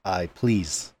YouTube,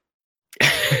 please.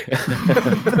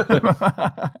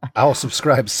 I'll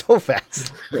subscribe so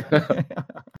fast.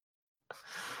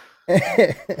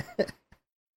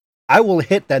 I will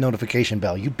hit that notification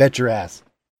bell. You bet your ass.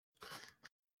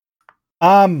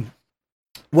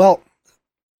 Well,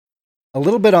 a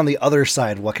little bit on the other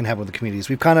side, what can happen with the communities.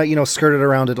 We've kind of, skirted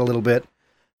around it a little bit,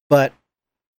 but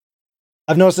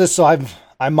I've noticed this. So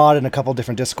I mod in a couple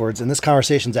different Discords, and this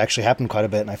conversation's actually happened quite a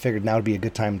bit, and I figured now would be a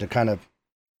good time to kind of,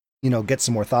 get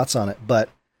some more thoughts on it. But,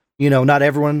 not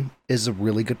everyone is a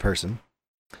really good person.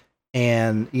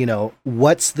 And,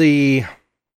 what's the,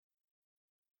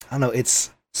 I don't know,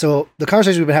 so the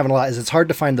conversation we've been having a lot is it's hard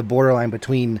to find the borderline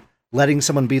between letting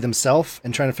someone be themselves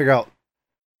and trying to figure out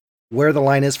where the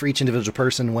line is for each individual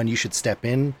person, when you should step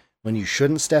in, when you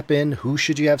shouldn't step in, who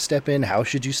should you have step in, how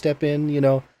should you step in, you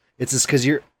know. It's just because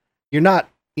you're not,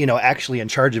 you know, actually in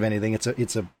charge of anything. It's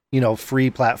a you know, free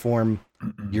platform.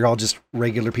 You're all just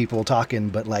regular people talking,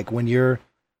 but like when you're,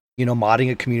 you know,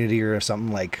 modding a community or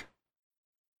something, like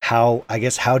how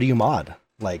do you mod?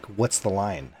 Like, what's the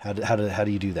line? How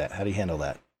do you do that? How do you handle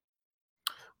that?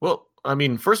 Well, I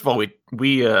mean, first of all,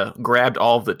 we grabbed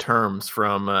all of the terms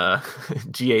from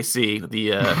GAC,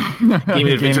 the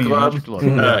Gaming Adventure Club,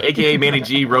 aka Manny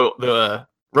G wrote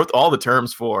all the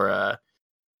terms for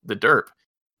the derp,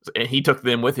 and he took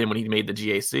them with him when he made the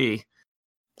GAC.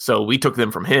 So we took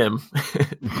them from him,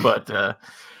 but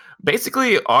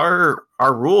basically our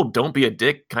rule "don't be a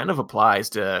dick" kind of applies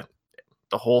to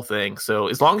the whole thing. So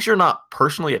as long as you're not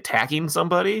personally attacking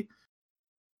somebody,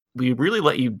 we really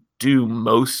let you do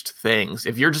most things.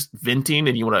 If you're just venting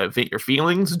and you want to vent your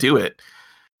feelings, do it.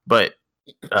 But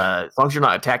as long as you're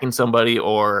not attacking somebody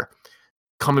or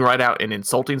coming right out and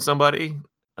insulting somebody,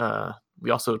 we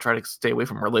also try to stay away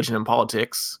from religion and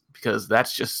politics, because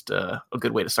that's just a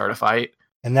good way to start a fight.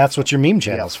 And that's what your meme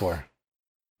channel's for.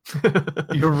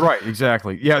 You're right,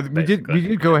 exactly. Yeah, we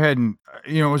did go ahead and,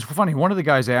 you know, it was funny. One of the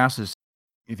guys asked us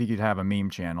if he could have a meme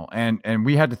channel, and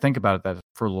we had to think about that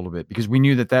for a little bit, because we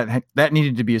knew that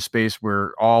needed to be a space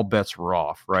where all bets were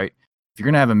off, right? If you're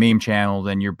gonna have a meme channel,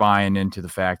 then you're buying into the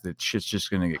fact that shit's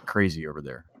just gonna get crazy over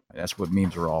there. That's what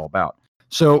memes are all about.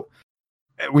 So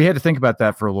we had to think about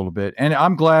that for a little bit, and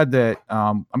I'm glad that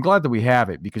we have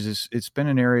it, because it's been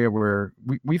an area where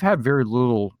we've had very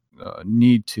little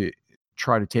need to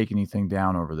try to take anything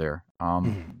down over there.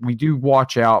 We do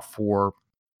watch out for.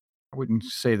 I wouldn't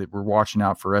say that we're watching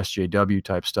out for SJW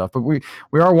type stuff, but we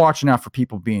are watching out for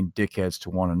people being dickheads to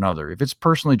one another. If it's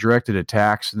personally directed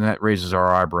attacks, then that raises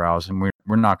our eyebrows, and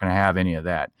we're not going to have any of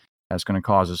that. That's going to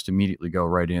cause us to immediately go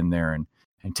right in there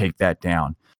and take that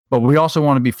down. But we also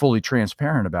want to be fully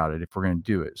transparent about it if we're going to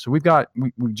do it. So we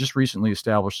just recently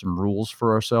established some rules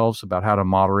for ourselves about how to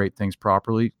moderate things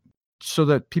properly, so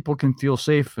that people can feel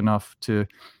safe enough to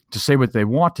say what they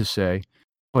want to say.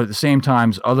 But at the same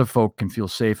time, other folk can feel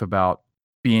safe about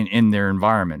being in their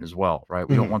environment as well, right?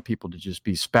 We don't want people to just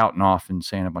be spouting off and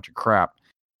saying a bunch of crap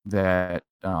that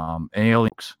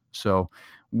aliens. So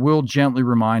we'll gently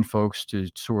remind folks to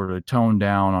sort of tone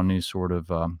down on these sort of,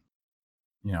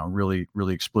 you know, really,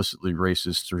 really explicitly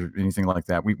racist or anything like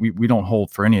that. We don't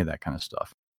hold for any of that kind of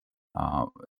stuff.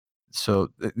 So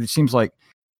it seems like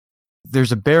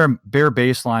there's a bare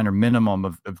baseline or minimum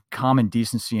of common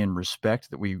decency and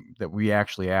respect that we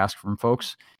actually ask from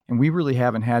folks, and we really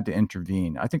haven't had to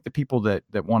intervene. I think the people that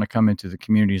want to come into the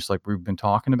communities like we've been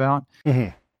talking about,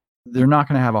 they're not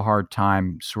going to have a hard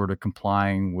time sort of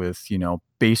complying with, you know,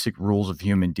 basic rules of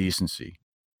human decency.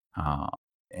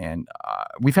 And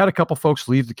we've had a couple folks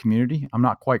leave the community. I'm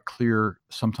not quite clear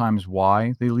sometimes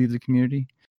why they leave the community.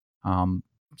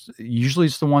 Usually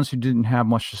it's the ones who didn't have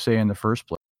much to say in the first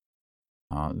place.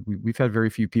 We've had very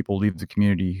few people leave the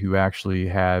community who actually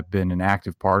have been an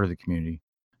active part of the community.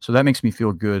 So that makes me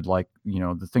feel good. Like, you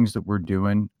know, the things that we're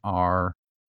doing are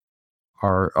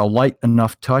a light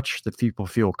enough touch that people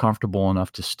feel comfortable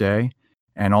enough to stay.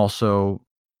 And also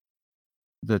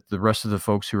that the rest of the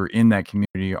folks who are in that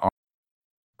community are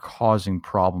causing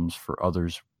problems for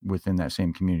others within that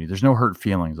same community. There's no hurt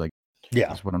feelings. Like, yeah,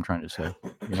 that's what I'm trying to say,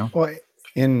 you know? Well,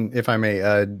 if I may,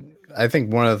 I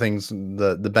think one of the things,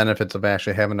 the benefits of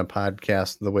actually having a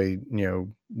podcast the way, you know,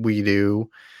 we do,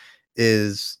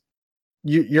 is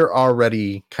you're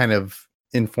already kind of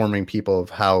informing people of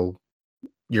how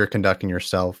you're conducting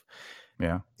yourself.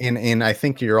 Yeah. And I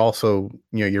think you're also,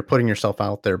 you know, you're putting yourself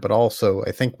out there, but also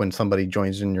I think when somebody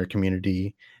joins in your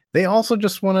community, they also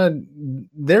just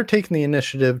they're taking the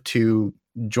initiative to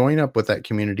join up with that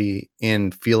community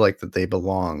and feel like that they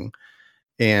belong.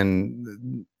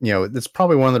 And, you know, that's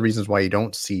probably one of the reasons why you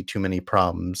don't see too many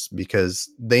problems, because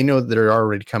they know that they're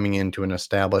already coming into an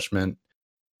establishment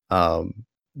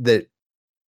that,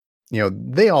 you know,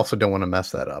 they also don't want to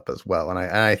mess that up as well. And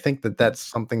I think that that's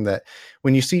something that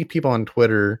when you see people on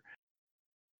Twitter,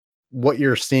 what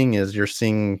you're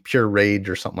seeing pure rage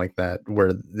or something like that,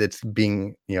 where it's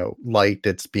being, you know, liked,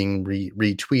 it's being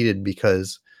retweeted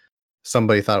because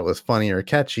somebody thought it was funny or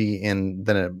catchy, and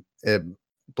then it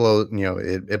blows, you know,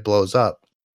 it blows up.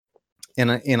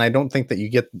 And I don't think that you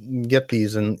get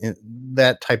these in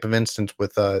that type of instance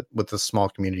with the small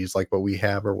communities like what we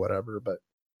have or whatever. But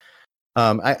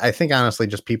I think honestly,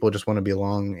 just people just want to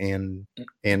belong,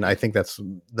 and I think that's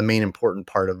the main important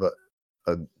part of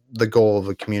the goal of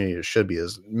a community should be,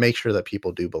 is make sure that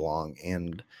people do belong,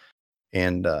 and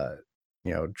you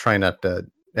know, try not to,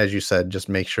 as you said, just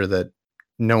make sure that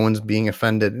no one's being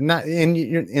offended. Not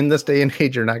in this day and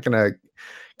age, you're not going to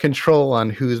control on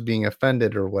who's being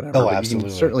offended or whatever. Oh, but absolutely.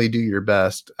 you can certainly do your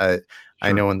best. I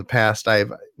know in the past,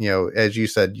 I've, as you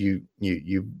said, if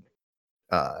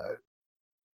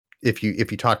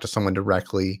you talk to someone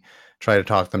directly, try to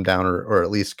talk them down or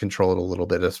at least control it a little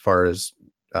bit as far as,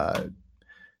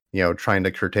 trying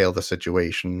to curtail the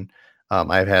situation.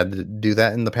 I've had to do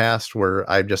that in the past where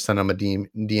I've just sent them a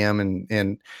DM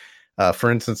and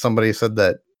for instance, somebody said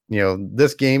that,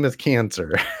 this game is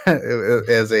cancer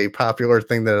as a popular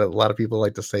thing that a lot of people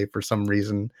like to say for some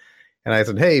reason. And I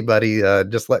said, hey, buddy,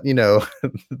 just letting you know,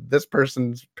 this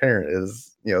person's parent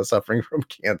is, suffering from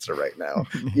cancer right now.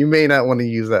 You may not want to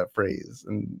use that phrase.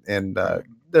 And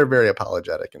they're very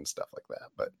apologetic and stuff like that.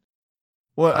 But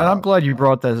well, and I'm glad you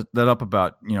brought that up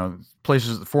about,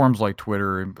 places, forums like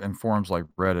Twitter and forums like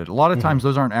Reddit. A lot of times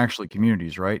those aren't actually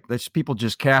communities, right? That's people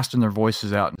just casting their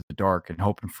voices out into the dark and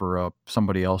hoping for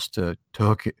somebody else to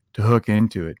hook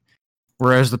into it.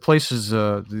 Whereas the places,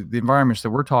 the environments that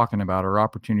we're talking about are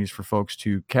opportunities for folks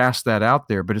to cast that out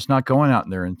there, but it's not going out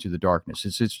there into the darkness.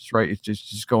 It's right. It's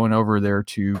just going over there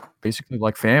to basically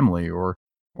like family or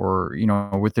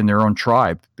within their own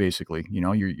tribe. Basically,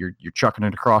 you're chucking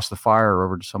it across the fire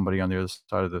over to somebody on the other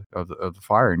side of the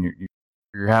fire, and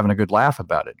you're having a good laugh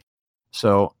about it.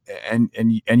 So and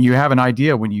you have an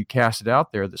idea when you cast it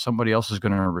out there that somebody else is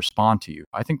going to respond to you.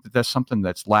 I think that's something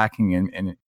that's lacking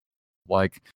in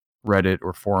like Reddit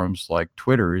or forums like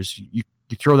Twitter is you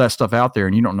throw that stuff out there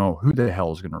and you don't know who the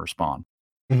hell is going to respond,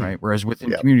 right? Whereas within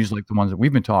communities like the ones that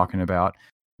we've been talking about,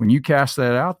 when you cast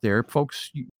that out there, folks,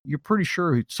 you're pretty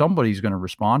sure somebody's going to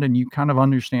respond, and you kind of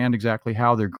understand exactly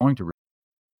how they're going to respond.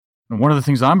 And one of the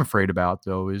things I'm afraid about,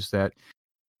 though, is that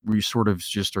we sort of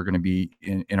just are going to be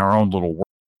in our own little world,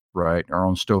 right? Our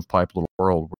own stovepipe little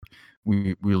world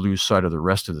where we lose sight of the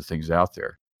rest of the things out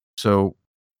there. So,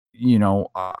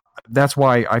 that's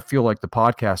why I feel like the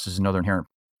podcast is another inherent.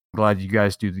 I'm glad you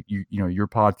guys do your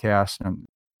podcast, and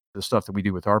the stuff that we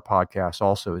do with our podcast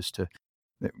also is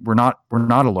we're not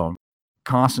alone.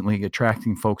 Constantly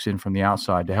attracting folks in from the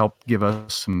outside to help give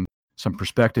us some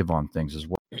perspective on things as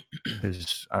well.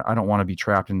 Because I don't want to be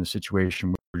trapped in the situation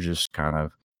where we're just kind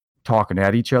of talking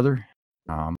at each other.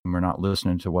 And we're not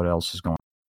listening to what else is going on.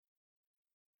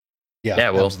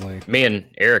 Yeah, well, absolutely. me and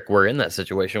Eric were in that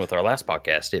situation with our last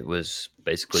podcast. It was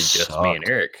basically just me and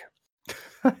Eric.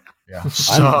 Yeah,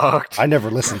 Sucked. I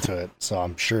never listened to it, so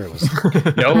I'm sure it was.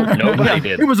 Nobody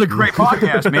did. It was a great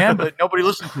podcast, man, but nobody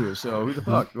listened to it. So who the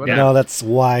fuck? Yeah. No, that's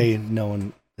why no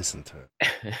one listened to it.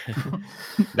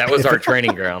 That was our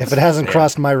training ground. If it hasn't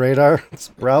crossed my radar, it's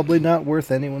probably not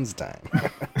worth anyone's time.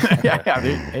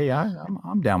 Hey,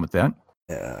 I'm down with that.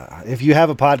 If you have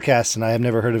a podcast and I have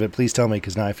never heard of it, please tell me,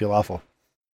 because now I feel awful.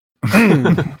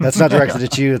 That's not directed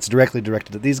at you. It's directly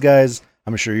directed at these guys.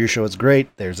 I'm sure your show is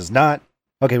great. Theirs is not.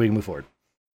 Okay, we can move forward.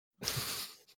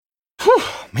 Whew,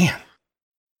 man.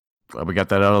 Glad we got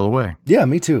that out of the way. Yeah,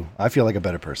 me too. I feel like a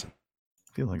better person.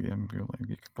 I'm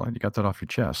glad you got that off your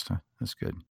chest. That's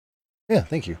good. Yeah,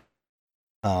 thank you.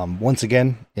 Once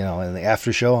again, in the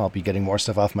after show, I'll be getting more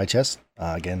stuff off my chest.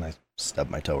 Again, I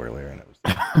stubbed my toe earlier, and it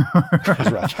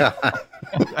was rough.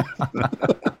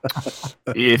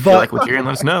 If you like what you're hearing,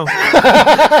 let us know.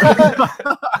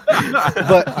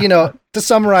 But, to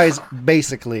summarize,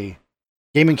 basically,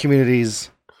 gaming communities,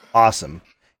 awesome.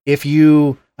 I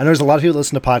know there's a lot of people that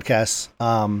listen to podcasts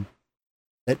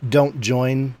that don't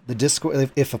join the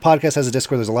Discord. If a podcast has a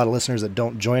Discord, there's a lot of listeners that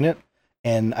don't join it.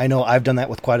 And I know I've done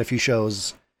that with quite a few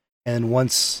shows. And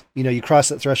once, you cross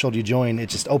that threshold, you join, it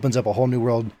just opens up a whole new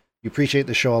world. You appreciate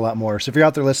the show a lot more. So if you're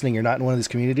out there listening, you're not in one of these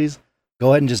communities, go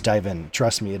ahead and just dive in.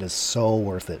 Trust me, it is so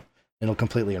worth it. It'll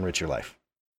completely enrich your life.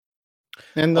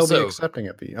 And they'll be accepting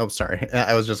of you. Oh, sorry.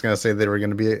 I was just going to say they were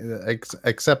going to be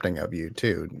accepting of you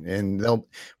too. And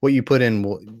what you put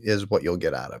in is what you'll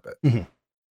get out of it. Mm-hmm.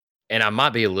 And I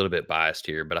might be a little bit biased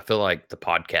here, but I feel like the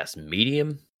podcast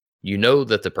medium,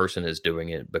 that the person is doing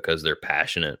it because they're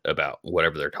passionate about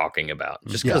whatever they're talking about.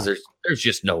 Just because there's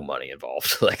just no money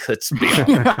involved. Like, let's be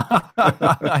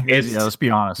honest. Let's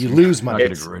be honest. You lose money.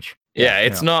 Rich. Yeah,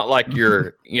 it's not like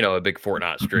you're, a big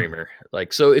Fortnite streamer.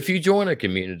 Like, so if you join a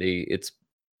community,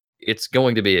 it's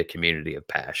going to be a community of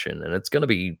passion, and it's going to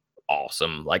be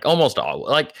awesome. Like, almost all.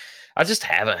 Like, I just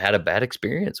haven't had a bad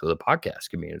experience with a podcast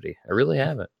community. I really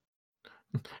haven't.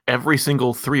 Every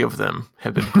single 3 of them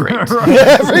have been great.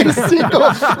 Every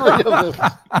single 3 of them.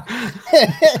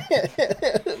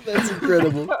 That's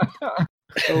incredible.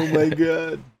 Oh my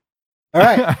god. All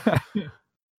right.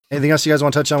 Anything else you guys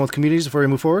want to touch on with communities before we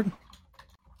move forward?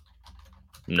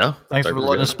 No. Thanks thought for we were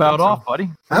letting us good. spout off, buddy.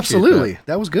 Absolutely.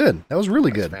 That was good. That was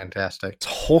really That's good. fantastic. It's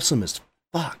wholesome as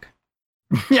fuck.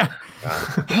 Yeah.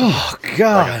 Oh,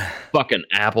 God. Fucking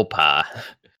apple pie.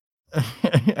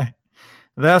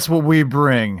 That's what we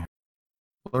bring.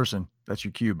 Larson, that's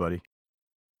your cue, buddy.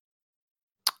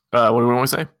 What do we want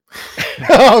to say?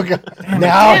 Oh, God.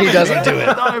 Now he doesn't do I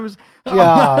it. thought it was.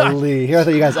 Golly. Here I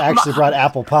thought you guys actually brought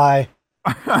apple pie.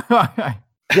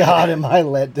 God, am I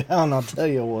let down? I'll tell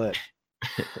you what.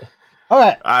 All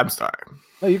right. I'm sorry.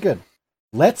 No, you're good.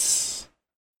 Let's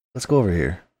go over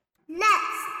here.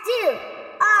 Let's do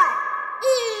our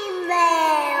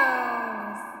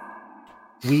emails.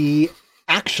 We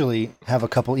actually have a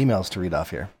couple emails to read off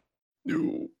here.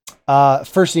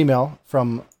 First email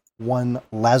from one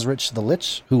Lazarich the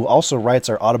Lich, who also writes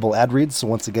our Audible ad reads. So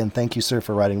once again, thank you, sir,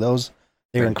 for writing those.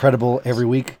 They're incredible every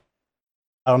week.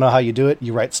 I don't know how you do it.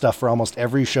 You write stuff for almost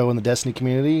every show in the Destiny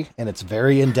community, and it's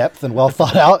very in-depth and well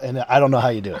thought out, and I don't know how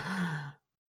you do it.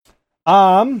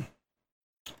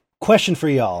 Question for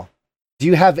y'all. Do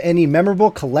you have any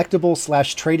memorable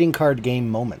collectible / trading card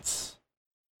game moments?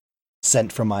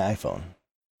 Sent from my iPhone.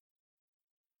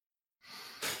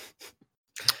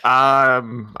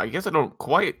 I guess I don't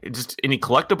quite. Just any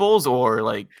collectibles or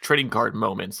like trading card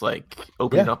moments, like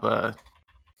opening up a.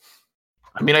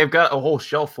 I mean, I've got a whole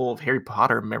shelf full of Harry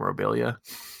Potter memorabilia.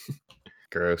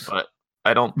 Gross. But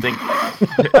I don't think I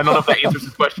don't know if that answers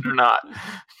the question or not.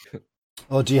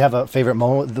 Well, do you have a favorite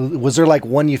moment? Was there like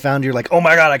one you found you're like, oh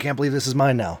my God, I can't believe this is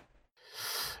mine now?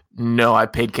 No, I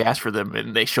paid cash for them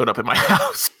and they showed up at my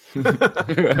house.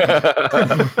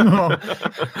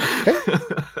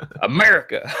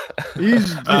 America.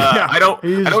 I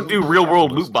don't do real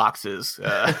world loot boxes.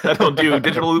 I don't do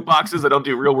digital loot boxes. I don't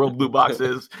do real world loot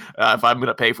boxes. If I'm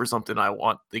gonna pay for something, I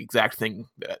want the exact thing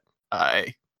that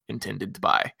I intended to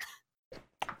buy.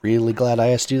 Really glad I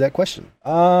asked you that question.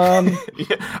 Yeah,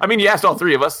 I mean, you asked all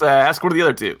three of us. Ask one of the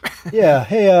other two. Yeah.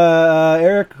 Hey,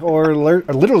 Eric, or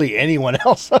literally anyone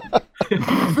else.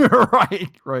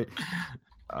 right.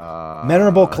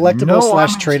 Memorable collectible / I'm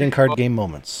trading actually- card game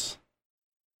moments.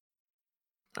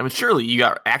 I mean, surely you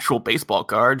got actual baseball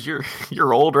cards.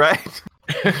 You're old, right?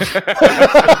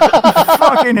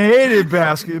 Fucking hated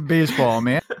baseball,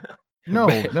 man. No.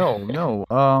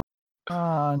 No, I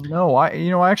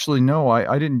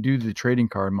didn't do the trading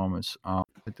card moments. I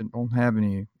don't have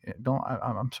any.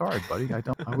 I'm sorry, buddy.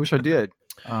 I wish I did,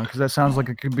 because that sounds like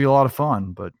it could be a lot of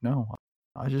fun. But no,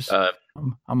 I just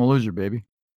I'm a loser, baby.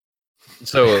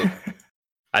 So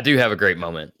I do have a great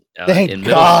moment. Thank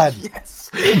God.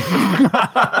 Yes.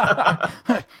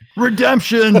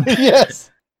 Redemption.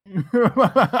 Yes.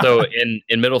 So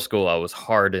in middle school, I was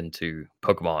hard into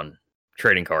Pokemon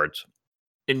trading cards.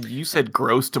 And you said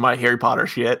gross to my Harry Potter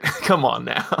shit. Come on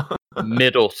now.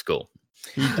 Middle school.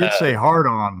 He did say hard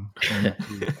on.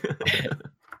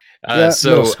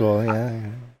 Middle school.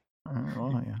 Yeah.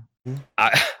 Well, yeah.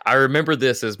 I remember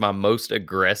this as my most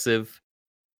aggressive,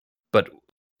 but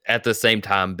at the same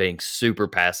time being super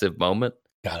passive moment.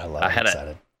 God, I love I it. had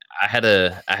Excited. I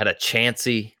had a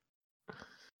Chansey,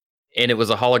 and it was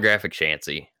a holographic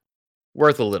Chansey,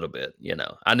 worth a little bit. You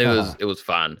know, I knew it was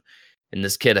fun. And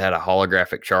this kid had a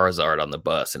holographic Charizard on the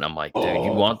bus, and I'm like, dude,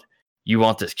 you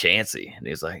want this Chansey? And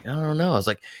he's like, I don't know. I was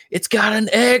like, it's got an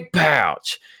egg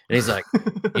pouch, and he's like,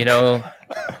 you know,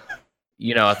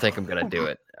 I think I'm gonna do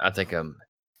it.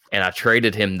 And I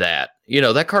traded him that. You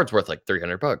know, that card's worth like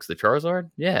 $300. The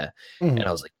Charizard, yeah. Mhm. And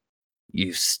I was like,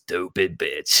 you stupid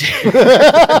bitch.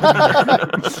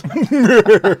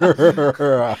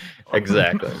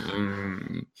 Exactly.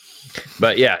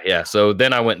 But yeah. So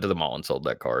then I went to the mall and sold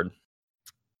that card.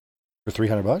 For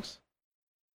 $300?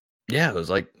 Yeah, it was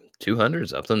like 200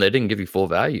 something. They didn't give you full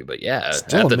value, but yeah,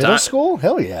 Still at in the middle time, school?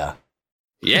 Hell yeah.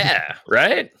 yeah,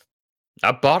 right.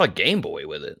 I bought a Game Boy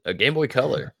with it, a Game Boy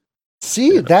Color.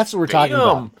 See, that's what we're talking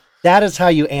about. Damn. That is how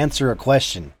you answer a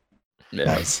question, Yeah.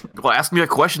 guys. Well, ask me a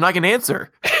question I can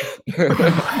answer.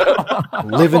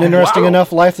 Live an interesting Wow.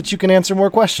 enough life that you can answer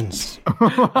more questions.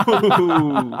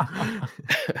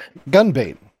 Gun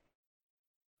bait.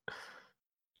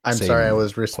 I'm Same sorry, I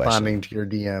was question. responding to your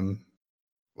DM.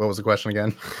 What was the question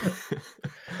again?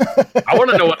 I want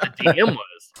to know what the DM was.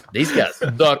 These guys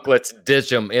suck. Let's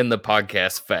ditch them in the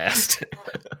podcast fast.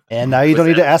 And now you don't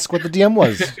need to ask what the DM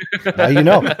was. Now you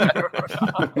know.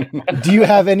 Do you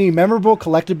have any memorable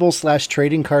collectible /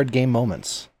 trading card game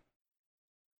moments?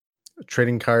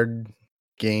 Trading card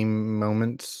game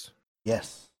moments.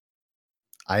 Yes.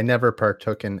 I never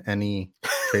partook in any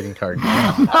trading card.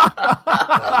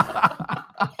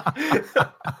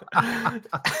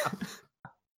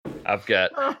 I've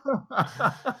got.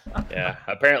 Yeah,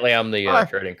 apparently I'm the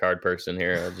trading card person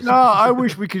here. No, I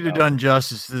wish we could have done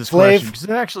justice to this Flav. question because it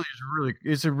actually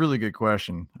is it's a really good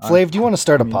question. Flav, do you want to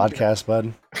start a podcast,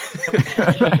 bud?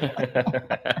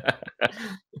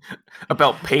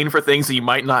 About paying for things that you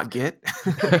might not get.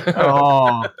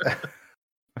 Oh,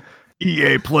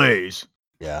 EA plays.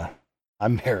 Yeah,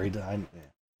 I'm married. I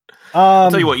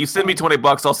I'll tell you what, you send me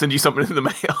 $20, I'll send you something in the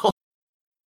mail.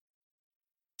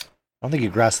 don't think you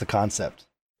grasp the concept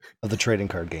of the trading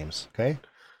card games. Okay.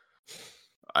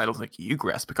 I don't think you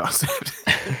grasp the concept.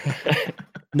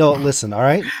 No, listen. All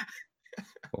right.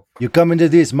 You come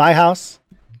into my house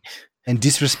and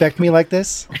disrespect me like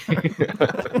this.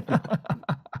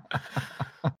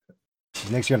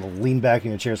 Next, you're gonna lean back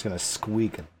in your chair. It's gonna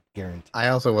squeak. I guarantee. I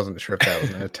also wasn't sure if that was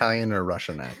an Italian or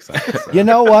Russian accent. So. You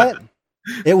know what?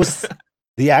 It was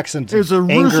the accent. It was a of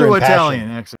anger and Russo-Italian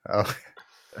passion. accent. Oh.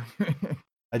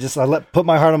 I put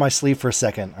my heart on my sleeve for a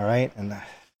second. All right, and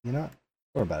you know, don't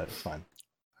worry about it. It's fine.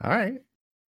 All right.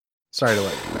 Sorry to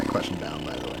let that question down,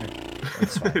 by the way.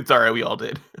 It's fine. It's all right. We all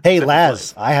did. Hey,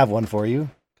 Laz, I have one for you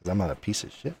because I'm not a piece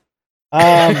of shit.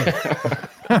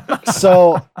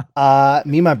 So,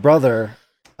 me and my brother,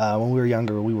 when we were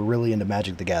younger, we were really into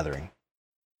Magic the Gathering.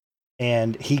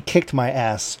 And he kicked my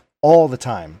ass all the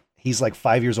time. He's like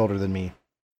 5 years older than me,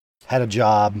 had a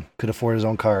job, could afford his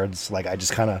own cards. Like, I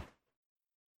just kind of,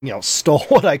 stole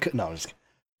what I could. No, I'm just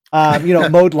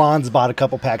kidding. Mowed lawns, bought a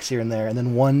couple packs here and there. And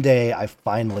then one day I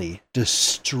finally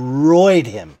destroyed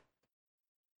him.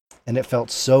 And it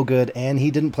felt so good. And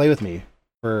he didn't play with me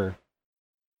for...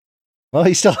 Well,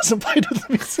 he still hasn't played with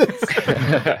me since.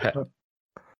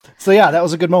 So yeah, that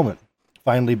was a good moment.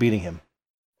 Finally beating him.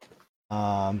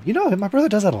 My brother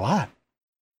does that a lot.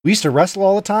 We used to wrestle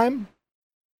all the time,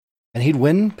 and he'd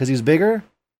win because he was bigger.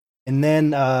 And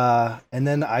then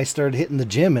I started hitting the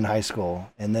gym in high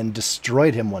school, and then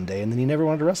destroyed him one day. And then he never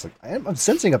wanted to wrestle. I'm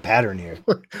sensing a pattern here.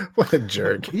 What a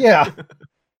jerk. Yeah,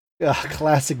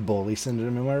 classic bully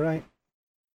syndrome. Am I right?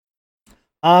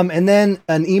 And then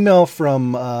an email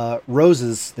from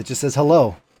Roses that just says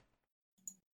hello.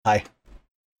 Hi.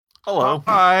 Hello.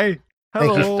 Hi.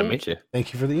 Thank you. Nice Hello. to meet you.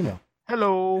 Thank you for the email.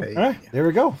 Hello. Hey. All right, there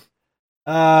we go.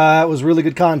 It was really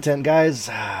good content, guys.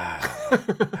 Story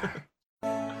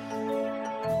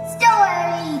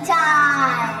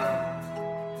time.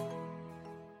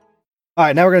 All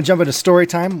right, now we're going to jump into story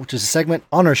time, which is a segment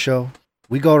on our show.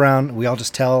 We go around, we all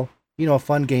just tell, a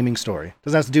fun gaming story.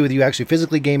 Doesn't have to do with you actually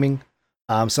physically gaming,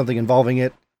 something involving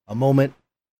it, a moment,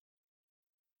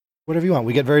 whatever you want.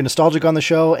 We get very nostalgic on the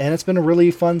show, and it's been a really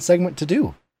fun segment to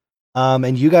do.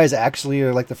 And you guys actually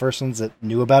are like the first ones that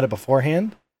knew about it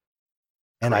beforehand.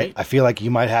 And Right. I feel like you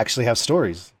might actually have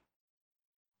stories.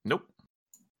 Nope.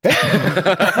 That's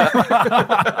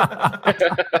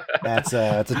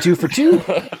a 2 for 2.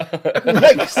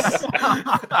 Nice.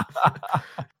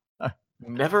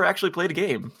 Never actually played a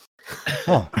game.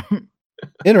 Huh.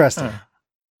 Interesting.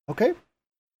 Okay.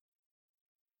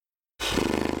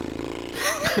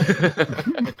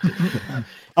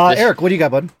 Eric, what do you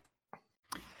got, bud?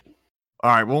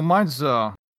 All right. Well, mine's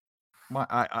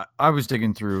I was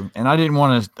digging through, and I didn't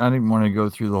want to go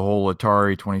through the whole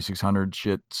Atari 2600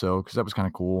 shit. So, because that was kind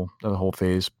of cool, the whole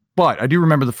phase. But I do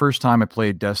remember the first time I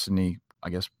played Destiny. I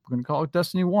guess we're gonna call it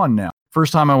Destiny 1 now.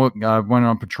 First time I went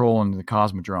on patrol in the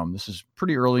Cosmodrome. This is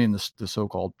pretty early in the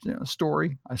so-called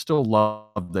story. I still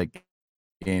love that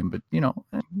game, but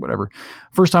whatever.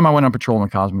 First time I went on patrol in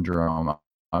the Cosmodrome,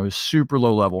 I was super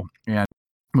low level and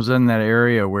was in that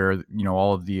area where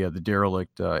all of the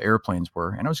derelict airplanes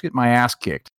were, and I was getting my ass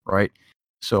kicked. Right,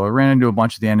 so I ran into a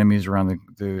bunch of the enemies around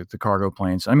the cargo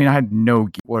planes. I mean, I had no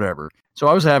whatever, so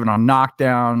I was having a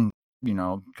knockdown,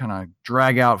 kind of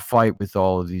drag out fight with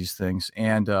all of these things,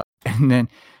 and then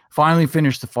finally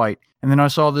finished the fight, and then I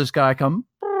saw this guy come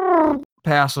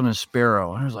pass on a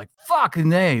Sparrow, and I was like,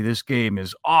 "Fucking A, this game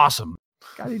is awesome."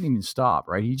 The guy didn't even stop.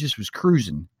 Right, he just was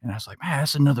cruising, and I was like, "Man,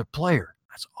 that's another player.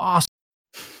 That's awesome."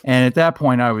 And at that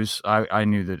point, I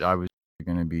knew that I was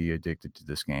going to be addicted to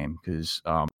this game because,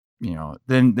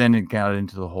 then it got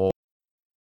into the whole,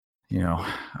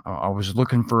 I was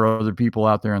looking for other people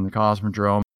out there in the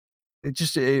Cosmodrome.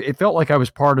 It felt like I was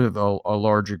part of a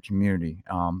larger community.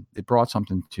 It brought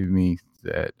something to me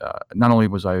that not only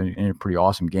was I in a pretty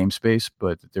awesome game space,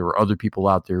 but that there were other people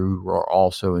out there who were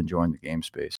also enjoying the game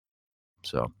space.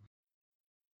 So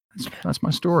that's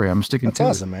my story. I'm sticking That's to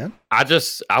awesome, man. I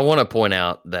want to point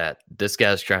out that this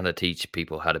guy's trying to teach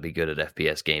people how to be good at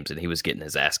FPS games, and he was getting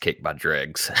his ass kicked by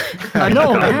dregs. I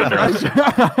know, man.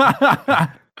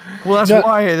 Well, that's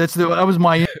why. That was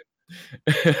my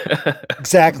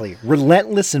Exactly.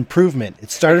 Relentless improvement.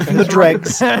 It started from the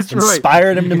dregs, That's right.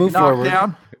 inspired him to move Knocked forward.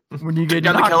 down, when you get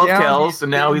Got the knocked Kell of down, Kells,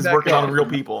 and now you he's back working up. on real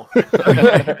people.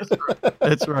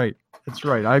 That's right. That's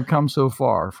right. I've come so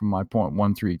far from my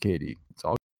 0.13 KD. It's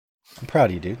all. I'm proud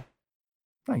of you, dude.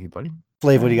 Thank you, buddy.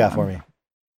 Flav, what do you got for me?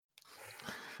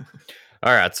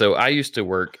 All right. So I used to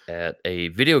work at a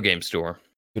video game store.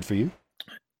 Good for you.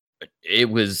 It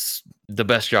was the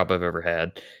best job I've ever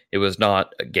had. It was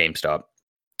not a GameStop.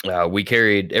 We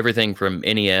carried everything from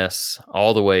NES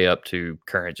all the way up to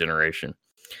current generation.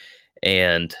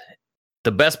 And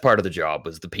the best part of the job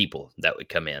was the people that would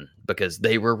come in because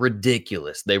they were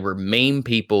ridiculous. They were meme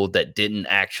people that didn't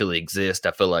actually exist.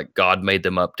 I feel like God made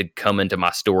them up to come into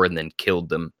my store and then killed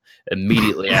them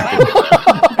immediately after.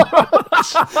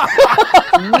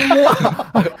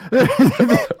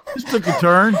 This took a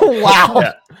turn. Wow.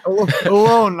 Yeah.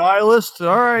 Hello, nihilist.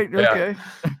 All right. Yeah.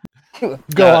 Okay.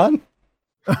 Go on.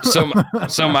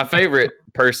 So my favorite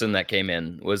person that came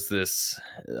in was this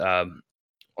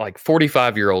like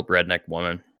 45-year-old redneck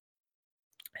woman.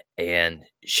 And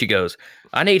she goes,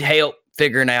 I need help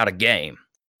figuring out a game.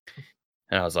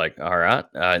 And I was like, all right.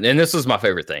 And this was my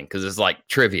favorite thing because it's like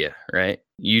trivia, right?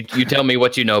 You tell me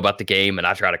what you know about the game and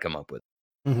I try to come up with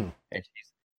it. Mm-hmm. And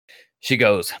she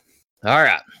goes, all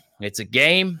right, it's a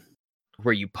game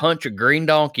where you punch a green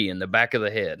donkey in the back of the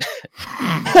head.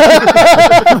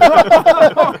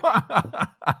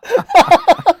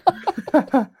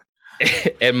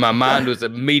 And my mind was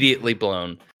immediately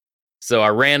blown. So I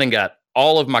ran and got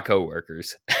all of my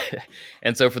coworkers.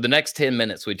 And so for the next 10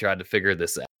 minutes, we tried to figure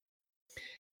this out.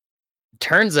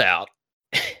 Turns out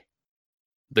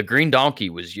the green donkey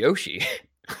was Yoshi.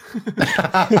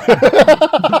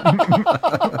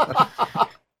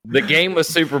 The game was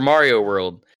Super Mario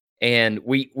World. And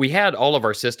we had all of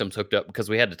our systems hooked up because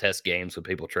we had to test games when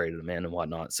people traded them in and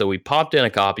whatnot. So we popped in a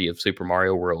copy of Super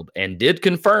Mario World and did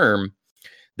confirm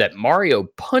that Mario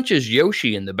punches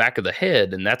Yoshi in the back of the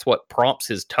head, and that's what prompts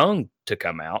his tongue to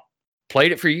come out.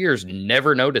 Played it for years,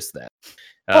 never noticed that.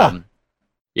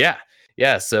 Yeah.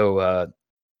 So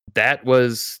that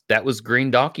was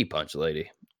Green Donkey Punch Lady.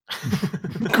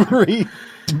 Great.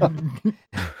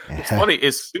 It's funny.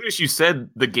 As soon as you said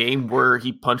the game where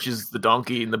he punches the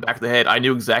donkey in the back of the head, I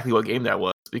knew exactly what game that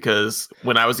was because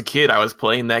when I was a kid, I was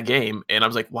playing that game, and I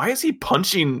was like, "Why is he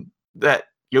punching that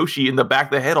Yoshi in the back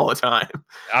of the head all the time?"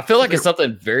 I feel like it's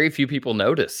something very few people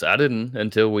notice. I didn't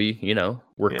until we,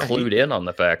 were clued in on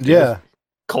the fact. Yeah.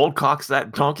 Cold cocks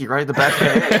that donkey right in the back of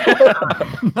the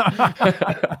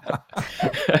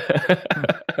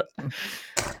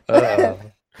head.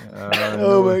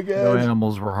 Oh my God. No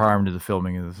animals were harmed in the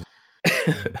filming of this.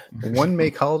 One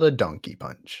may call it a donkey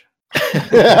punch.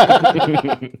 It's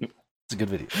a good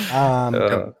video.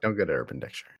 Don't go to Urban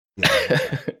Dictionary.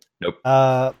 Nope.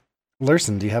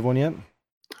 Larson, do you have one yet?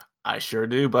 I sure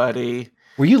do, buddy.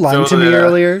 Were you lying So, to me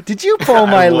earlier? Did you pull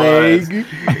my was. leg?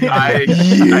 I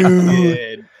You.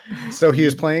 did. So he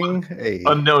was playing a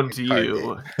Unknown to card you.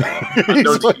 game.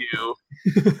 Unknown to you.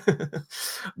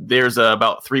 There's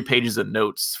about 3 pages of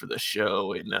notes for the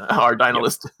show in our Dino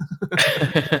list.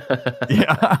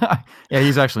 Yeah,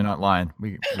 he's actually not lying.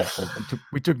 We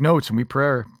took notes and we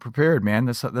prepared, man.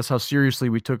 That's how seriously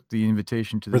we took the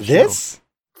invitation to For the this?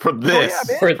 For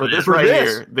this, man. for this right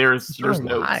here, there's notes.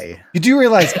 Why? You do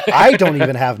realize I don't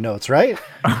even have notes, right?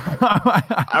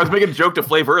 I was making a joke to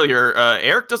Flav earlier.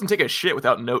 Eric doesn't take a shit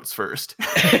without notes first.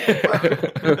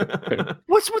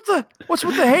 What's with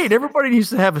the hate? Everybody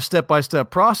needs to have a step-by-step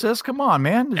process. Come on,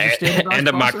 man. There's a standardized And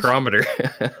a process. micrometer.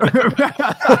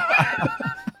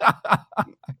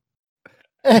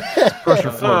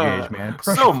 Pressure flow gauge, man.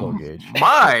 Pressure flow gauge.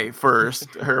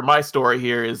 My story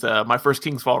here is my first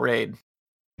King's Fall raid.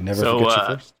 You never So, forget your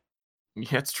first.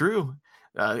 Yeah, it's true.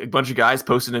 A bunch of guys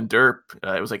posted in Derp.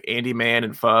 It was like Andy Man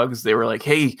and Fugs. They were like,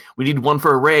 "Hey, we need one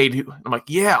for a raid." I'm like,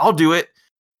 "Yeah, I'll do it."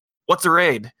 What's a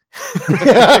raid?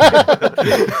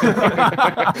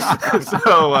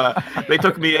 So they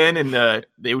took me in and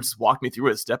they would just walk me through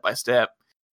it step by step.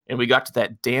 And we got to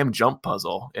that damn jump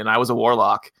puzzle, and I was a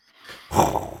warlock.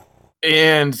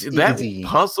 And that Easy.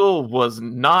 puzzle was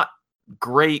not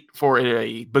great for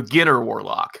a beginner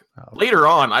warlock. Oh. Later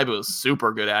on, I was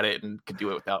super good at it and could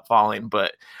do it without falling,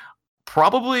 but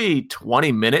probably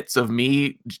 20 minutes of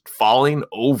me falling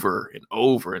over and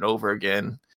over and over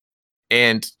again.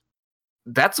 And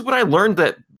that's when I learned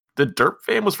that the Derp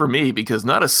fan was for me because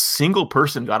not a single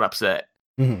person got upset.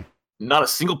 Mhm. Not a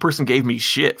single person gave me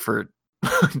shit for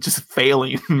just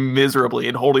failing miserably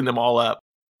and holding them all up.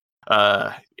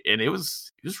 And it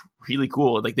was really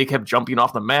cool. Like they kept jumping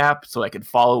off the map so I could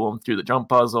follow them through the jump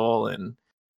puzzle and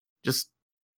just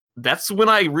that's when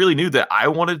I really knew that I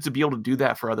wanted to be able to do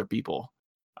that for other people.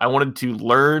 I wanted to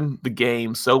learn the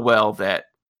game so well that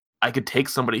I could take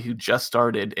somebody who just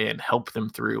started and help them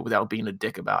through without being a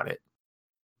dick about it.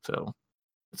 So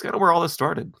that's kind of where all this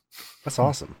started. That's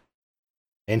awesome.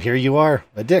 And here you are,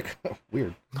 a dick.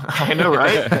 Weird. I know,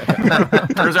 right?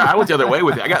 Turns out I went the other way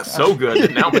with it. I got so good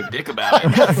that now I'm a dick about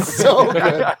it. So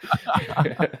good.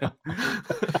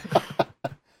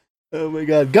 Oh my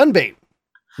god, gunbait.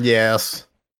 Yes.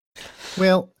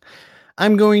 Well,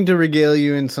 I'm going to regale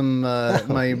you in some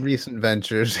my recent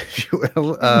ventures, if you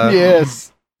will.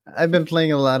 Yes. I've been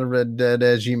playing a lot of Red Dead,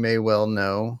 as you may well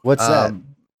know. What's that?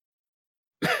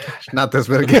 Not this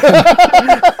bit again.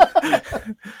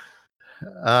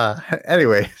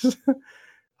 Anyways,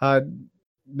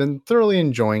 been thoroughly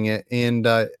enjoying it, and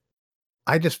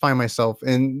I just find myself,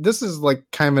 and this is like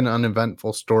kind of an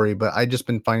uneventful story, but I just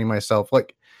been finding myself,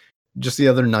 like, just the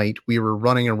other night we were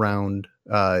running around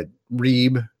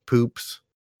Reeb, Poops,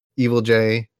 Evil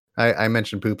J. I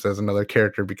mentioned Poops as another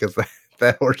character because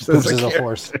that horse Poops is is a a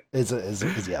horse.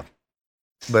 Is yeah.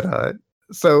 But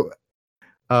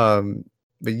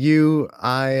but you,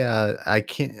 I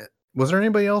can't. Was there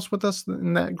anybody else with us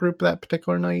in that group that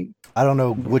particular night? I don't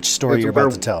know which story It's you're about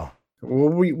where- to tell. Well,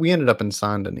 we ended up in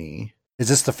Saint Denis. Is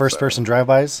this the first person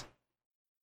drive-bys?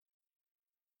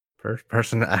 First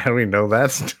person, I don't even know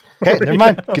that. Okay, never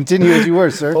mind. Continue as you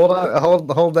were, sir. Hold on,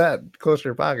 hold that close to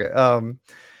your pocket.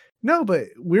 No, but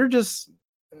we're just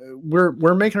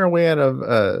we're making our way out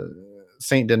of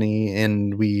Saint Denis,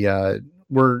 and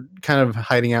we're kind of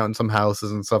hiding out in some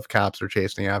houses and stuff. Cops are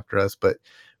chasing after us, but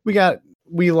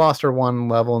we lost our one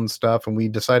level and stuff, and we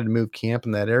decided to move camp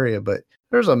in that area. But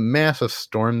there's a massive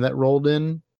storm that rolled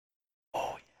in.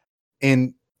 Oh,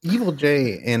 and Evil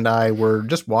J and I were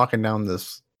just walking down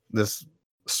this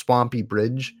swampy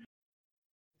bridge,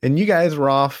 and you guys were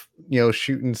off,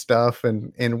 shooting stuff,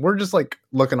 and we're just like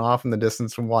looking off in the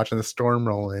distance and watching the storm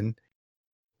roll in,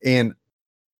 and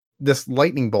this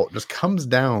lightning bolt just comes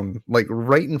down like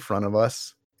right in front of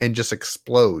us and just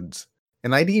explodes.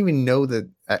 And I didn't even know that.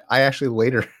 I actually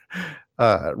later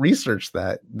researched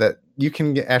that you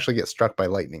can actually get struck by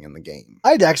lightning in the game.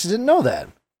 I actually didn't know that.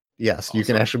 Yes, you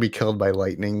can actually be killed by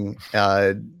lightning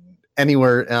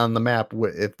anywhere on the map.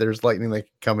 If there's lightning that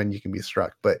can come in, you can be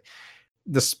struck. But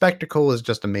the spectacle is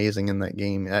just amazing in that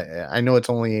game. I know it's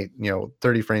only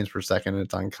 30 frames per second and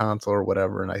it's on console or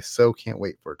whatever, and I so can't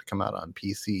wait for it to come out on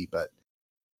PC. But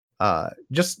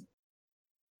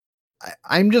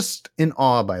I'm just in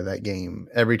awe by that game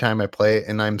every time I play it,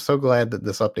 and I'm so glad that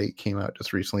this update came out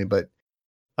just recently. But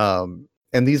and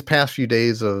these past few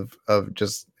days of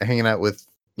just hanging out with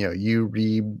you,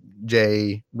 Reeb,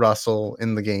 Jay, Russell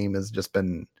in the game has just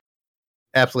been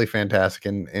absolutely fantastic,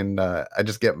 and I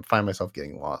just find myself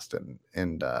getting lost, and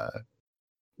that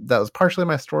was partially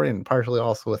my story and partially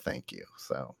also a thank you.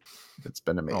 So it's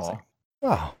been amazing.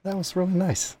 Wow, that was really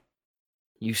nice.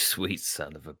 You sweet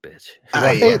son of a bitch.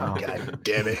 God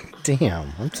damn it.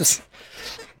 Damn, I'm just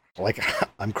like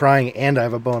I'm crying and I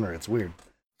have a boner. It's weird.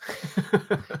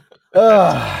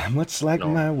 Much like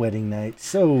my wedding night.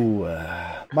 So,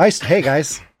 hey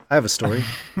guys, I have a story.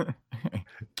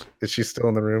 Is she still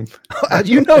in the room?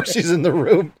 You know she's in the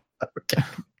room. Okay.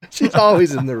 She's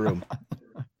always in the room.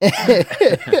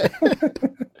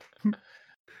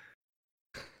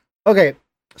 Okay,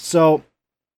 so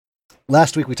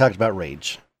last week we talked about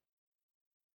Rage.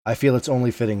 I feel it's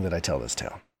only fitting that I tell this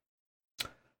tale.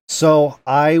 So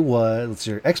I was,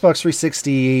 Xbox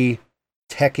 360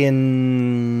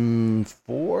 Tekken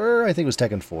 4? I think it was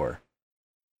Tekken 4.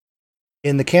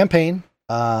 In the campaign,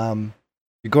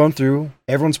 you're going through,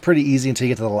 everyone's pretty easy until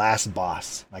you get to the last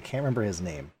boss. I can't remember his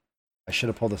name. I should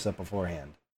have pulled this up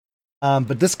beforehand.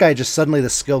 But this guy just suddenly, the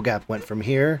skill gap went from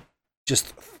here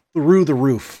just through the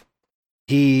roof.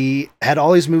 He had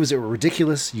all these moves that were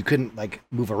ridiculous. You couldn't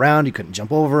move around. You couldn't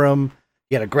jump over him.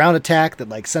 He had a ground attack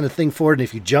that sent a thing forward, and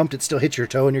if you jumped, it still hit your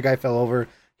toe and your guy fell over.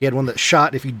 He had one that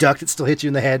shot. If you ducked, it still hit you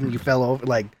in the head and you fell over.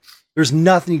 There's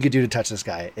nothing you could do to touch this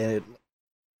guy. And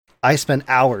I spent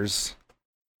hours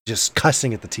just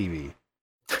cussing at the TV.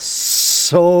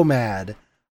 So mad.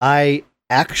 I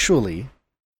actually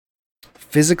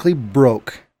physically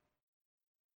broke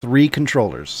 3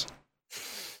 controllers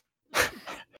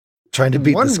trying to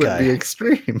beat One this would guy. be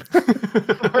extreme.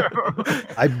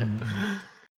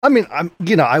 I mean,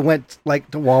 I went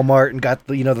to Walmart and got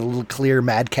the little clear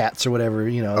Mad Cats or whatever,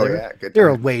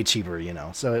 they're way cheaper,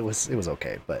 so it was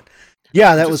okay. But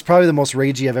yeah, that was probably the most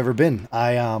ragey I've ever been.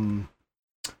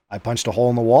 I punched a hole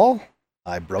in the wall.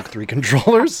 I broke 3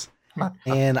 controllers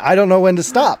and I don't know when to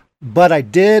stop, but I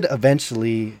did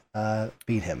eventually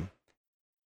beat him.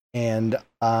 and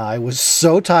I was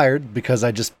so tired because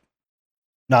I just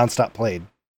nonstop played.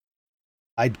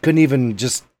 I couldn't even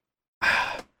just.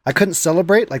 I couldn't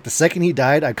celebrate. Like the second he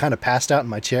died, I kind of passed out in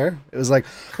my chair. It was like,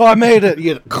 oh, I made it.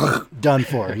 You know, done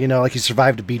for. You know, like you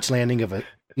survived a beach landing of a,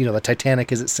 you know, the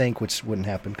Titanic as it sank, which wouldn't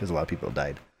happen because a lot of people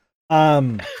died.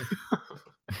 But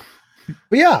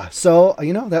yeah, so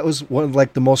you know, that was one of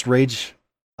like the most rage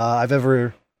I've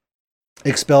ever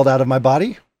expelled out of my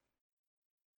body.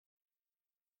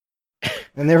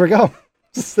 And there we go.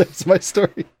 That's my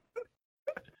story.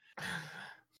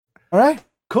 All right,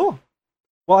 cool.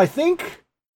 Well, I think.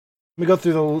 Let me go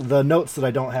through the notes that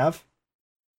I don't have.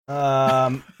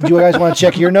 Do you guys want to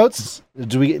check your notes?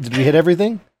 Did we hit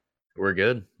everything? We're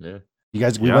good. Yeah. You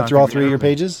guys, we went through all 3 of your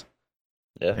pages.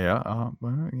 Yeah. Yeah.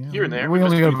 Yeah. Here and there. We We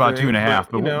only missed got a few about 2.5,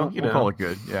 things, but but, we'll call it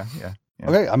good. Yeah. Yeah.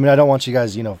 Okay. I mean, I don't want you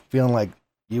guys, you know, feeling like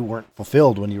you weren't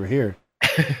fulfilled when you were here.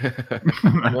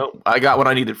 No, I got what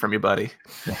I needed from you, buddy.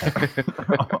 I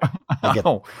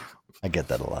get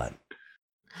that a lot.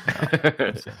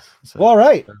 So- Well, all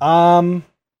right.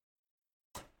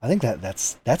 I think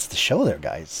that's the show there,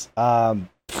 guys.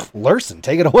 Larson,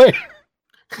 take it away.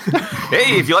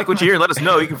 Hey, if you like what you hear, let us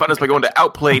know. You can find us by going to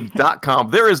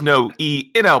outplayed.com. There is no E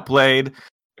in Outplayed.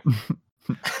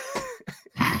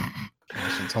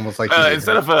 It's almost like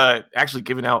Instead of actually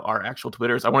giving out our actual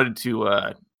Twitters, I wanted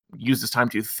to use this time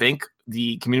to thank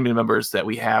the community members that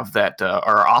we have that are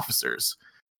our officers.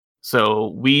 So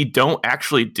we don't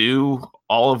actually do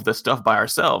all of the stuff by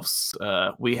ourselves.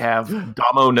 We have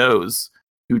Damo Knows,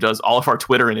 who does all of our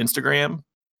Twitter and Instagram.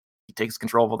 He takes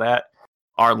control of all that.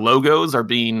 Our logos are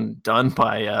being done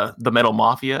by the Metal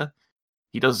Mafia.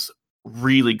 He does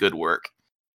really good work.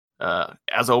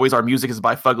 As always, our music is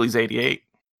by Fuglies88.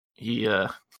 He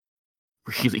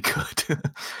really good.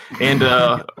 And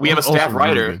we have a Also staff really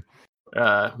writer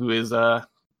good. who is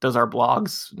does our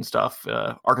blogs and stuff.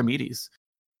 Archimedes.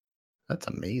 That's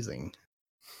amazing.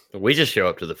 We just show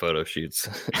up to the photo shoots.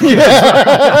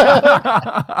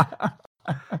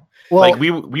 Well, Like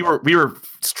we were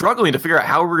struggling to figure out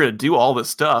how we were going to do all this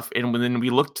stuff, and then we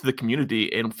looked to the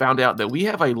community and found out that we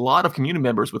have a lot of community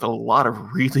members with a lot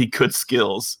of really good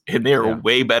skills, and they are Yeah.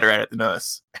 way better at it than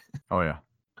us. Oh yeah.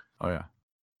 Oh yeah.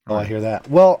 oh, I hear that.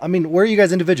 Well, I mean, where are you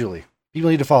guys individually? People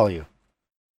need to follow you.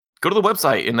 Go to the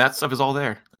website, and that stuff is all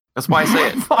there. That's why I say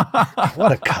it.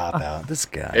 What a cop out, this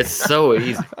guy. It's so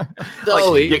easy.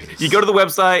 So Like, easy. you go to the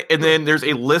website, and then there's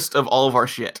a list of all of our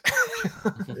shit.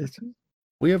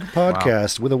 We have a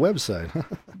podcast with a website.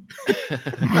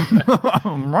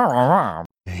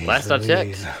 Last I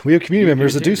checked. We have community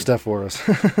members that do stuff for us.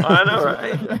 I know,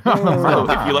 right? So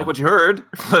if you like what you heard,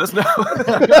 let us know.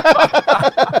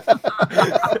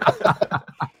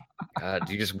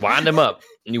 You just wind him up.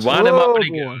 And you wind him up when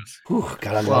he Oh, boy. goes. Whew,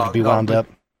 God, I love Well, to be no, wound but- up.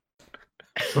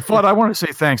 But Flood, I want to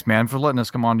say thanks, man, for letting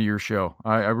us come on to your show.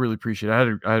 I really appreciate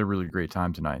it. I had a really great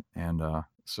time tonight, and I've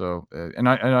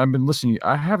been listening.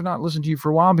 I have not listened to you for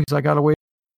a while because I got away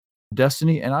from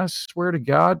Destiny, and I swear to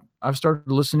God, I've started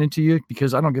listening to you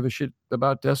because I don't give a shit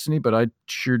about Destiny, but I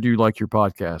sure do like your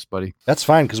podcast, buddy. That's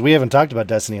fine because we haven't talked about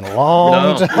Destiny in a long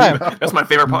No. time. That's my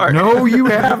favorite part. No, you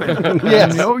haven't.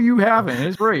 Yes. No, you haven't.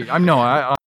 It's great. I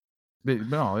no,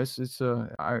 it's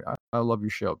I love your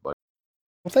show, buddy.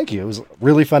 Well, thank you. It was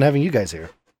really fun having you guys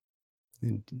here.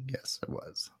 Yes, it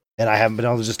was. And I haven't been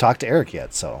able to just talk to Eric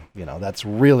yet. So, you know, that's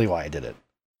really why I did it.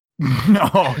 No,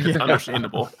 yeah.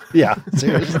 Understandable. Yeah,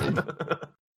 seriously.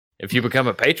 If you become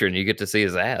a patron, you get to see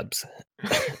his abs.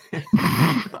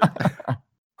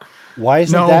 Why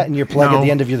isn't No, that in your plug at no, the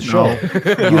end of your no. show?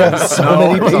 You have so No,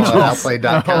 many no, It's on pages.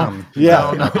 outplay.com.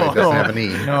 Yeah. No, it doesn't have an E.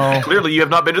 No. Clearly, you have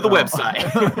not been to the website.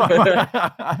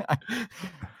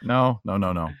 No. I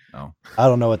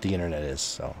don't know what the internet is,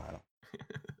 so I don't.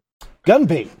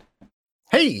 Gunbait.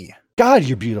 Hey, God,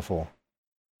 you're beautiful.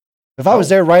 If I was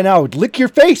there right now, I would lick your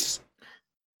face.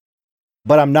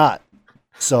 But I'm not.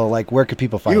 So, like, where could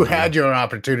people find you you? had your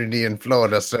opportunity in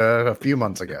Florida, sir, a few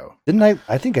months ago. Didn't I?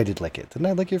 I think I did lick it. Didn't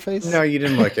I lick your face? No, you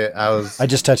didn't lick it. I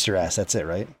just touched your ass. That's it,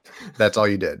 right? That's all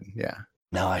you did. Yeah.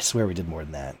 No, I swear we did more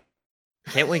than that.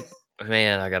 Can't we?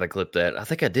 Man, I gotta clip that. I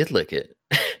think I did lick it.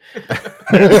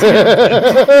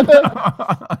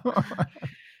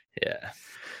 Yeah.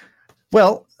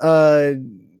 Well,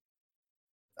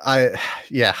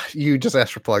 you just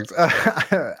asked for plugs.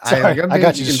 Sorry, I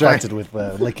got you distracted with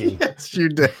licking. Yes, you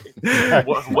did.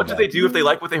 What do they do if they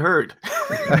like what they heard?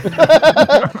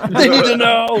 They need to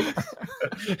know.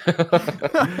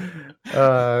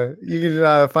 You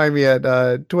can find me at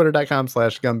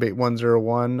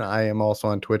twitter.com/gunbait101. I am also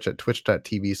on Twitch at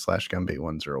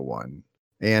twitch.tv/gunbait101.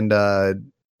 And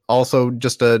Also,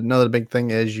 just another big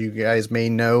thing, as you guys may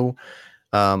know,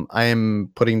 I am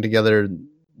putting together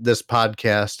this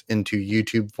podcast into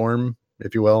YouTube form,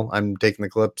 if you will. I'm taking the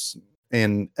clips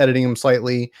and editing them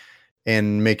slightly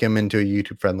and make them into a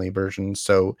YouTube friendly version.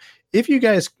 So if you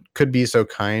guys could be so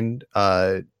kind,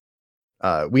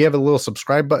 we have a little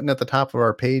subscribe button at the top of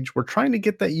our page. We're trying to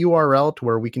get that URL to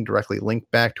where we can directly link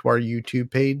back to our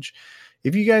YouTube page.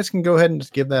 If you guys can go ahead and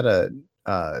just give that a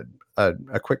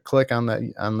quick click on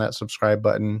that subscribe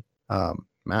button.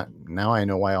 Matt, now I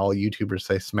know why all YouTubers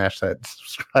say smash that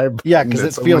subscribe button. Yeah, because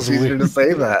it so feels easier weird to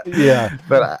say that. Yeah,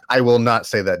 But I will not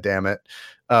say that, damn it.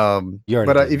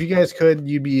 If you guys could,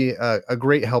 you'd be a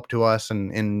great help to us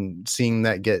in seeing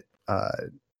that get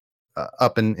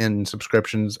up in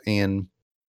subscriptions, and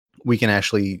we can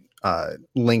actually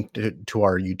link to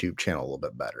our YouTube channel a little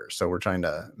bit better. So we're trying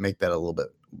to make that a little bit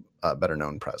better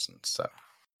known presence. So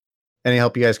any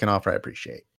help you guys can offer, I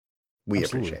appreciate. We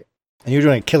Absolutely. appreciate. And you're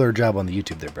doing a killer job on the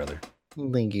YouTube there, brother.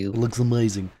 Thank you. It looks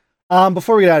amazing.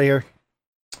 Before we get out of here,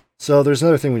 so there's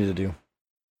another thing we need to do.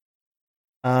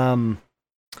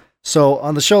 So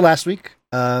on the show last week,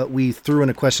 we threw in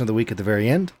a question of the week at the very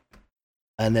end,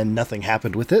 and then nothing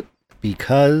happened with it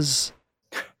because,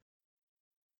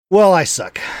 well, I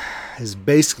suck, is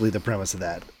basically the premise of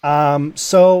that.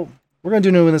 So we're going to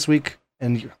do a new one this week.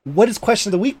 And what is question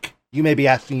of the week? You may be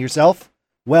asking yourself.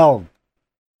 Well,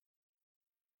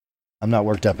 I'm not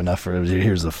worked up enough for it.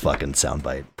 Here's the fucking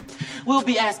soundbite. We'll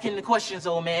be asking the questions,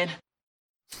 old man.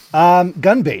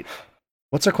 Gunbait.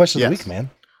 What's our question of the Yes. week, man?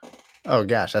 Oh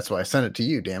gosh, that's why I sent it to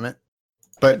you. Damn it!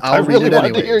 But I I'll really read it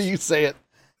wanted to hear anyways. you say it.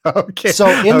 Okay. So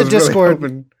in I the was really Discord,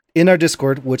 hoping- in our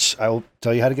Discord, which I will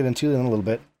tell you how to get into in a little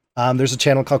bit, there's a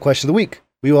channel called Question of the Week.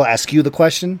 We will ask you the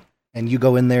question, and you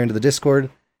go in there into the Discord,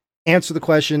 answer the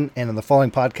question, and in the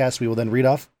following podcast, we will then read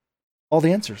off all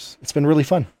the answers. It's been really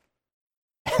fun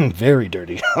and very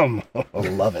dirty. I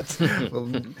love it.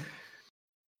 Well,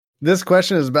 this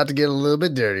question is about to get a little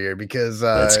bit dirtier because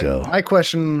Let's go. My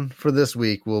question for this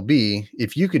week will be: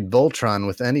 if you could Voltron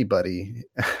with anybody,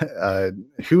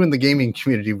 who in the gaming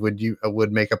community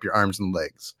would make up your arms and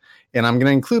legs? And I'm going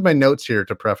to include my notes here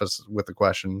to preface with the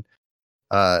question.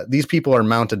 These people are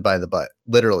mounted by the butt.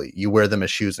 Literally, you wear them as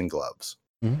shoes and gloves.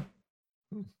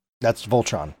 That's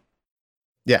Voltron.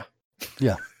 Yeah.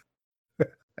 Yeah.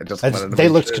 I just wanted to They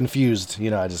make looked sure. confused.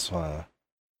 I just want to.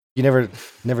 You never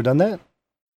done that?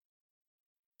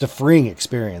 It's a freeing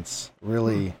experience.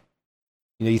 Really,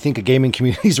 you think a gaming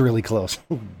community is really close.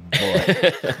 Oh, boy,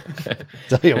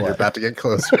 tell you You're what. about to get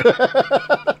closer.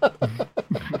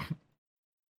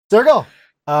 There we go.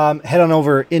 Head on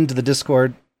over into the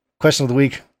Discord. Question of the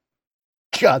week.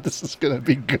 God, this is gonna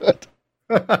be good.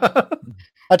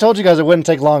 I told you guys it wouldn't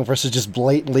take long for us to just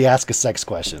blatantly ask a sex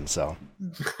question. So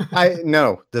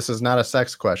No, this is not a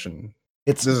sex question.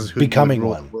 this This is who becoming you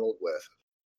would rule one. the world with.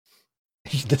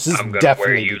 This is I'm gonna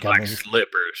definitely wear you becoming like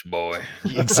slippers, boy.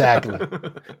 exactly.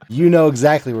 You know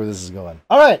exactly where this is going.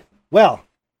 All right. Well,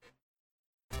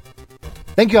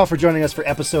 thank you all for joining us for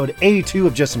episode 82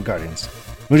 of Just Some Guardians.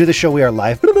 When we do the show, we are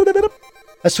live.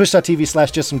 That's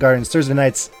twitch.tv/Just Some Guardians, Thursday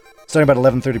nights, starting about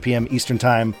 11:30 p.m. Eastern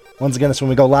Time. Once again, that's when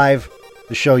we go live.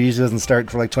 The show usually doesn't start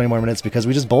for like 20 more minutes because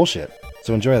we just bullshit.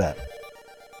 So enjoy that.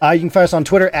 You can find us on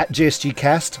Twitter at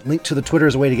JSGcast. Link to the Twitter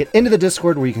is a way to get into the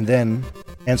Discord where you can then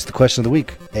answer the question of the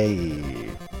week. Hey.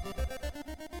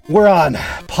 We're on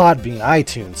Podbean,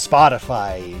 iTunes,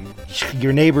 Spotify,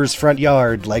 your neighbor's front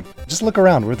yard. Just look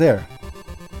around. We're there.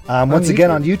 Once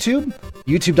again on YouTube,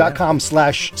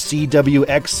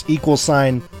 youtube.com/CWX =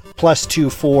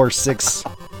 +246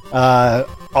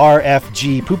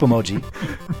 RFG poop emoji.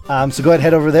 So go ahead,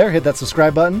 head over there, hit that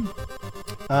subscribe button.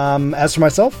 As for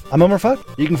myself, I'm Elmer Fudd.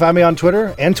 You can find me on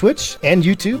Twitter and Twitch and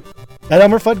YouTube at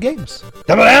Elmer Fudd Games.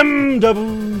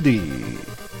 WMWD.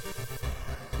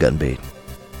 Gunbait.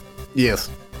 Yes.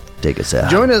 Take us out.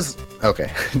 Join us.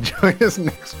 Okay. Join us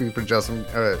next week for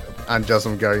on Just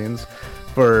Some Guardians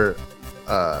for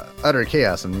utter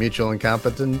chaos and mutual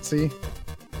incompetency.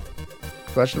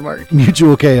 Question mark.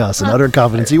 Mutual chaos and utter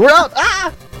competency. We're out.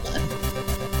 Ah!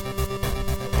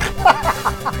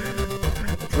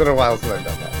 It's been a while since I've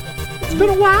done that. It's been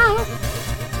a while.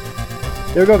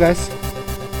 There we go, guys.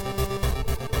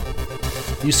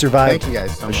 You survived Thank you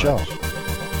guys so the much. show.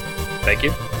 Thank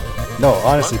you. No,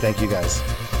 honestly, thank you guys.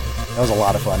 That was a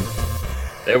lot of fun.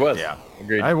 There was. Yeah.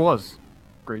 Agreed. I was.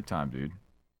 Great time, dude.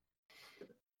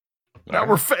 Now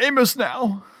we're famous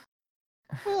now.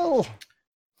 Well,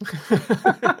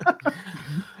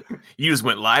 You just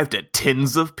went live to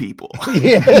tens of people.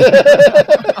 yeah.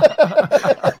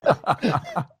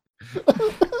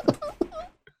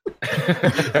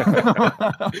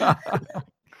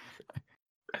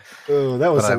 Oh, that was But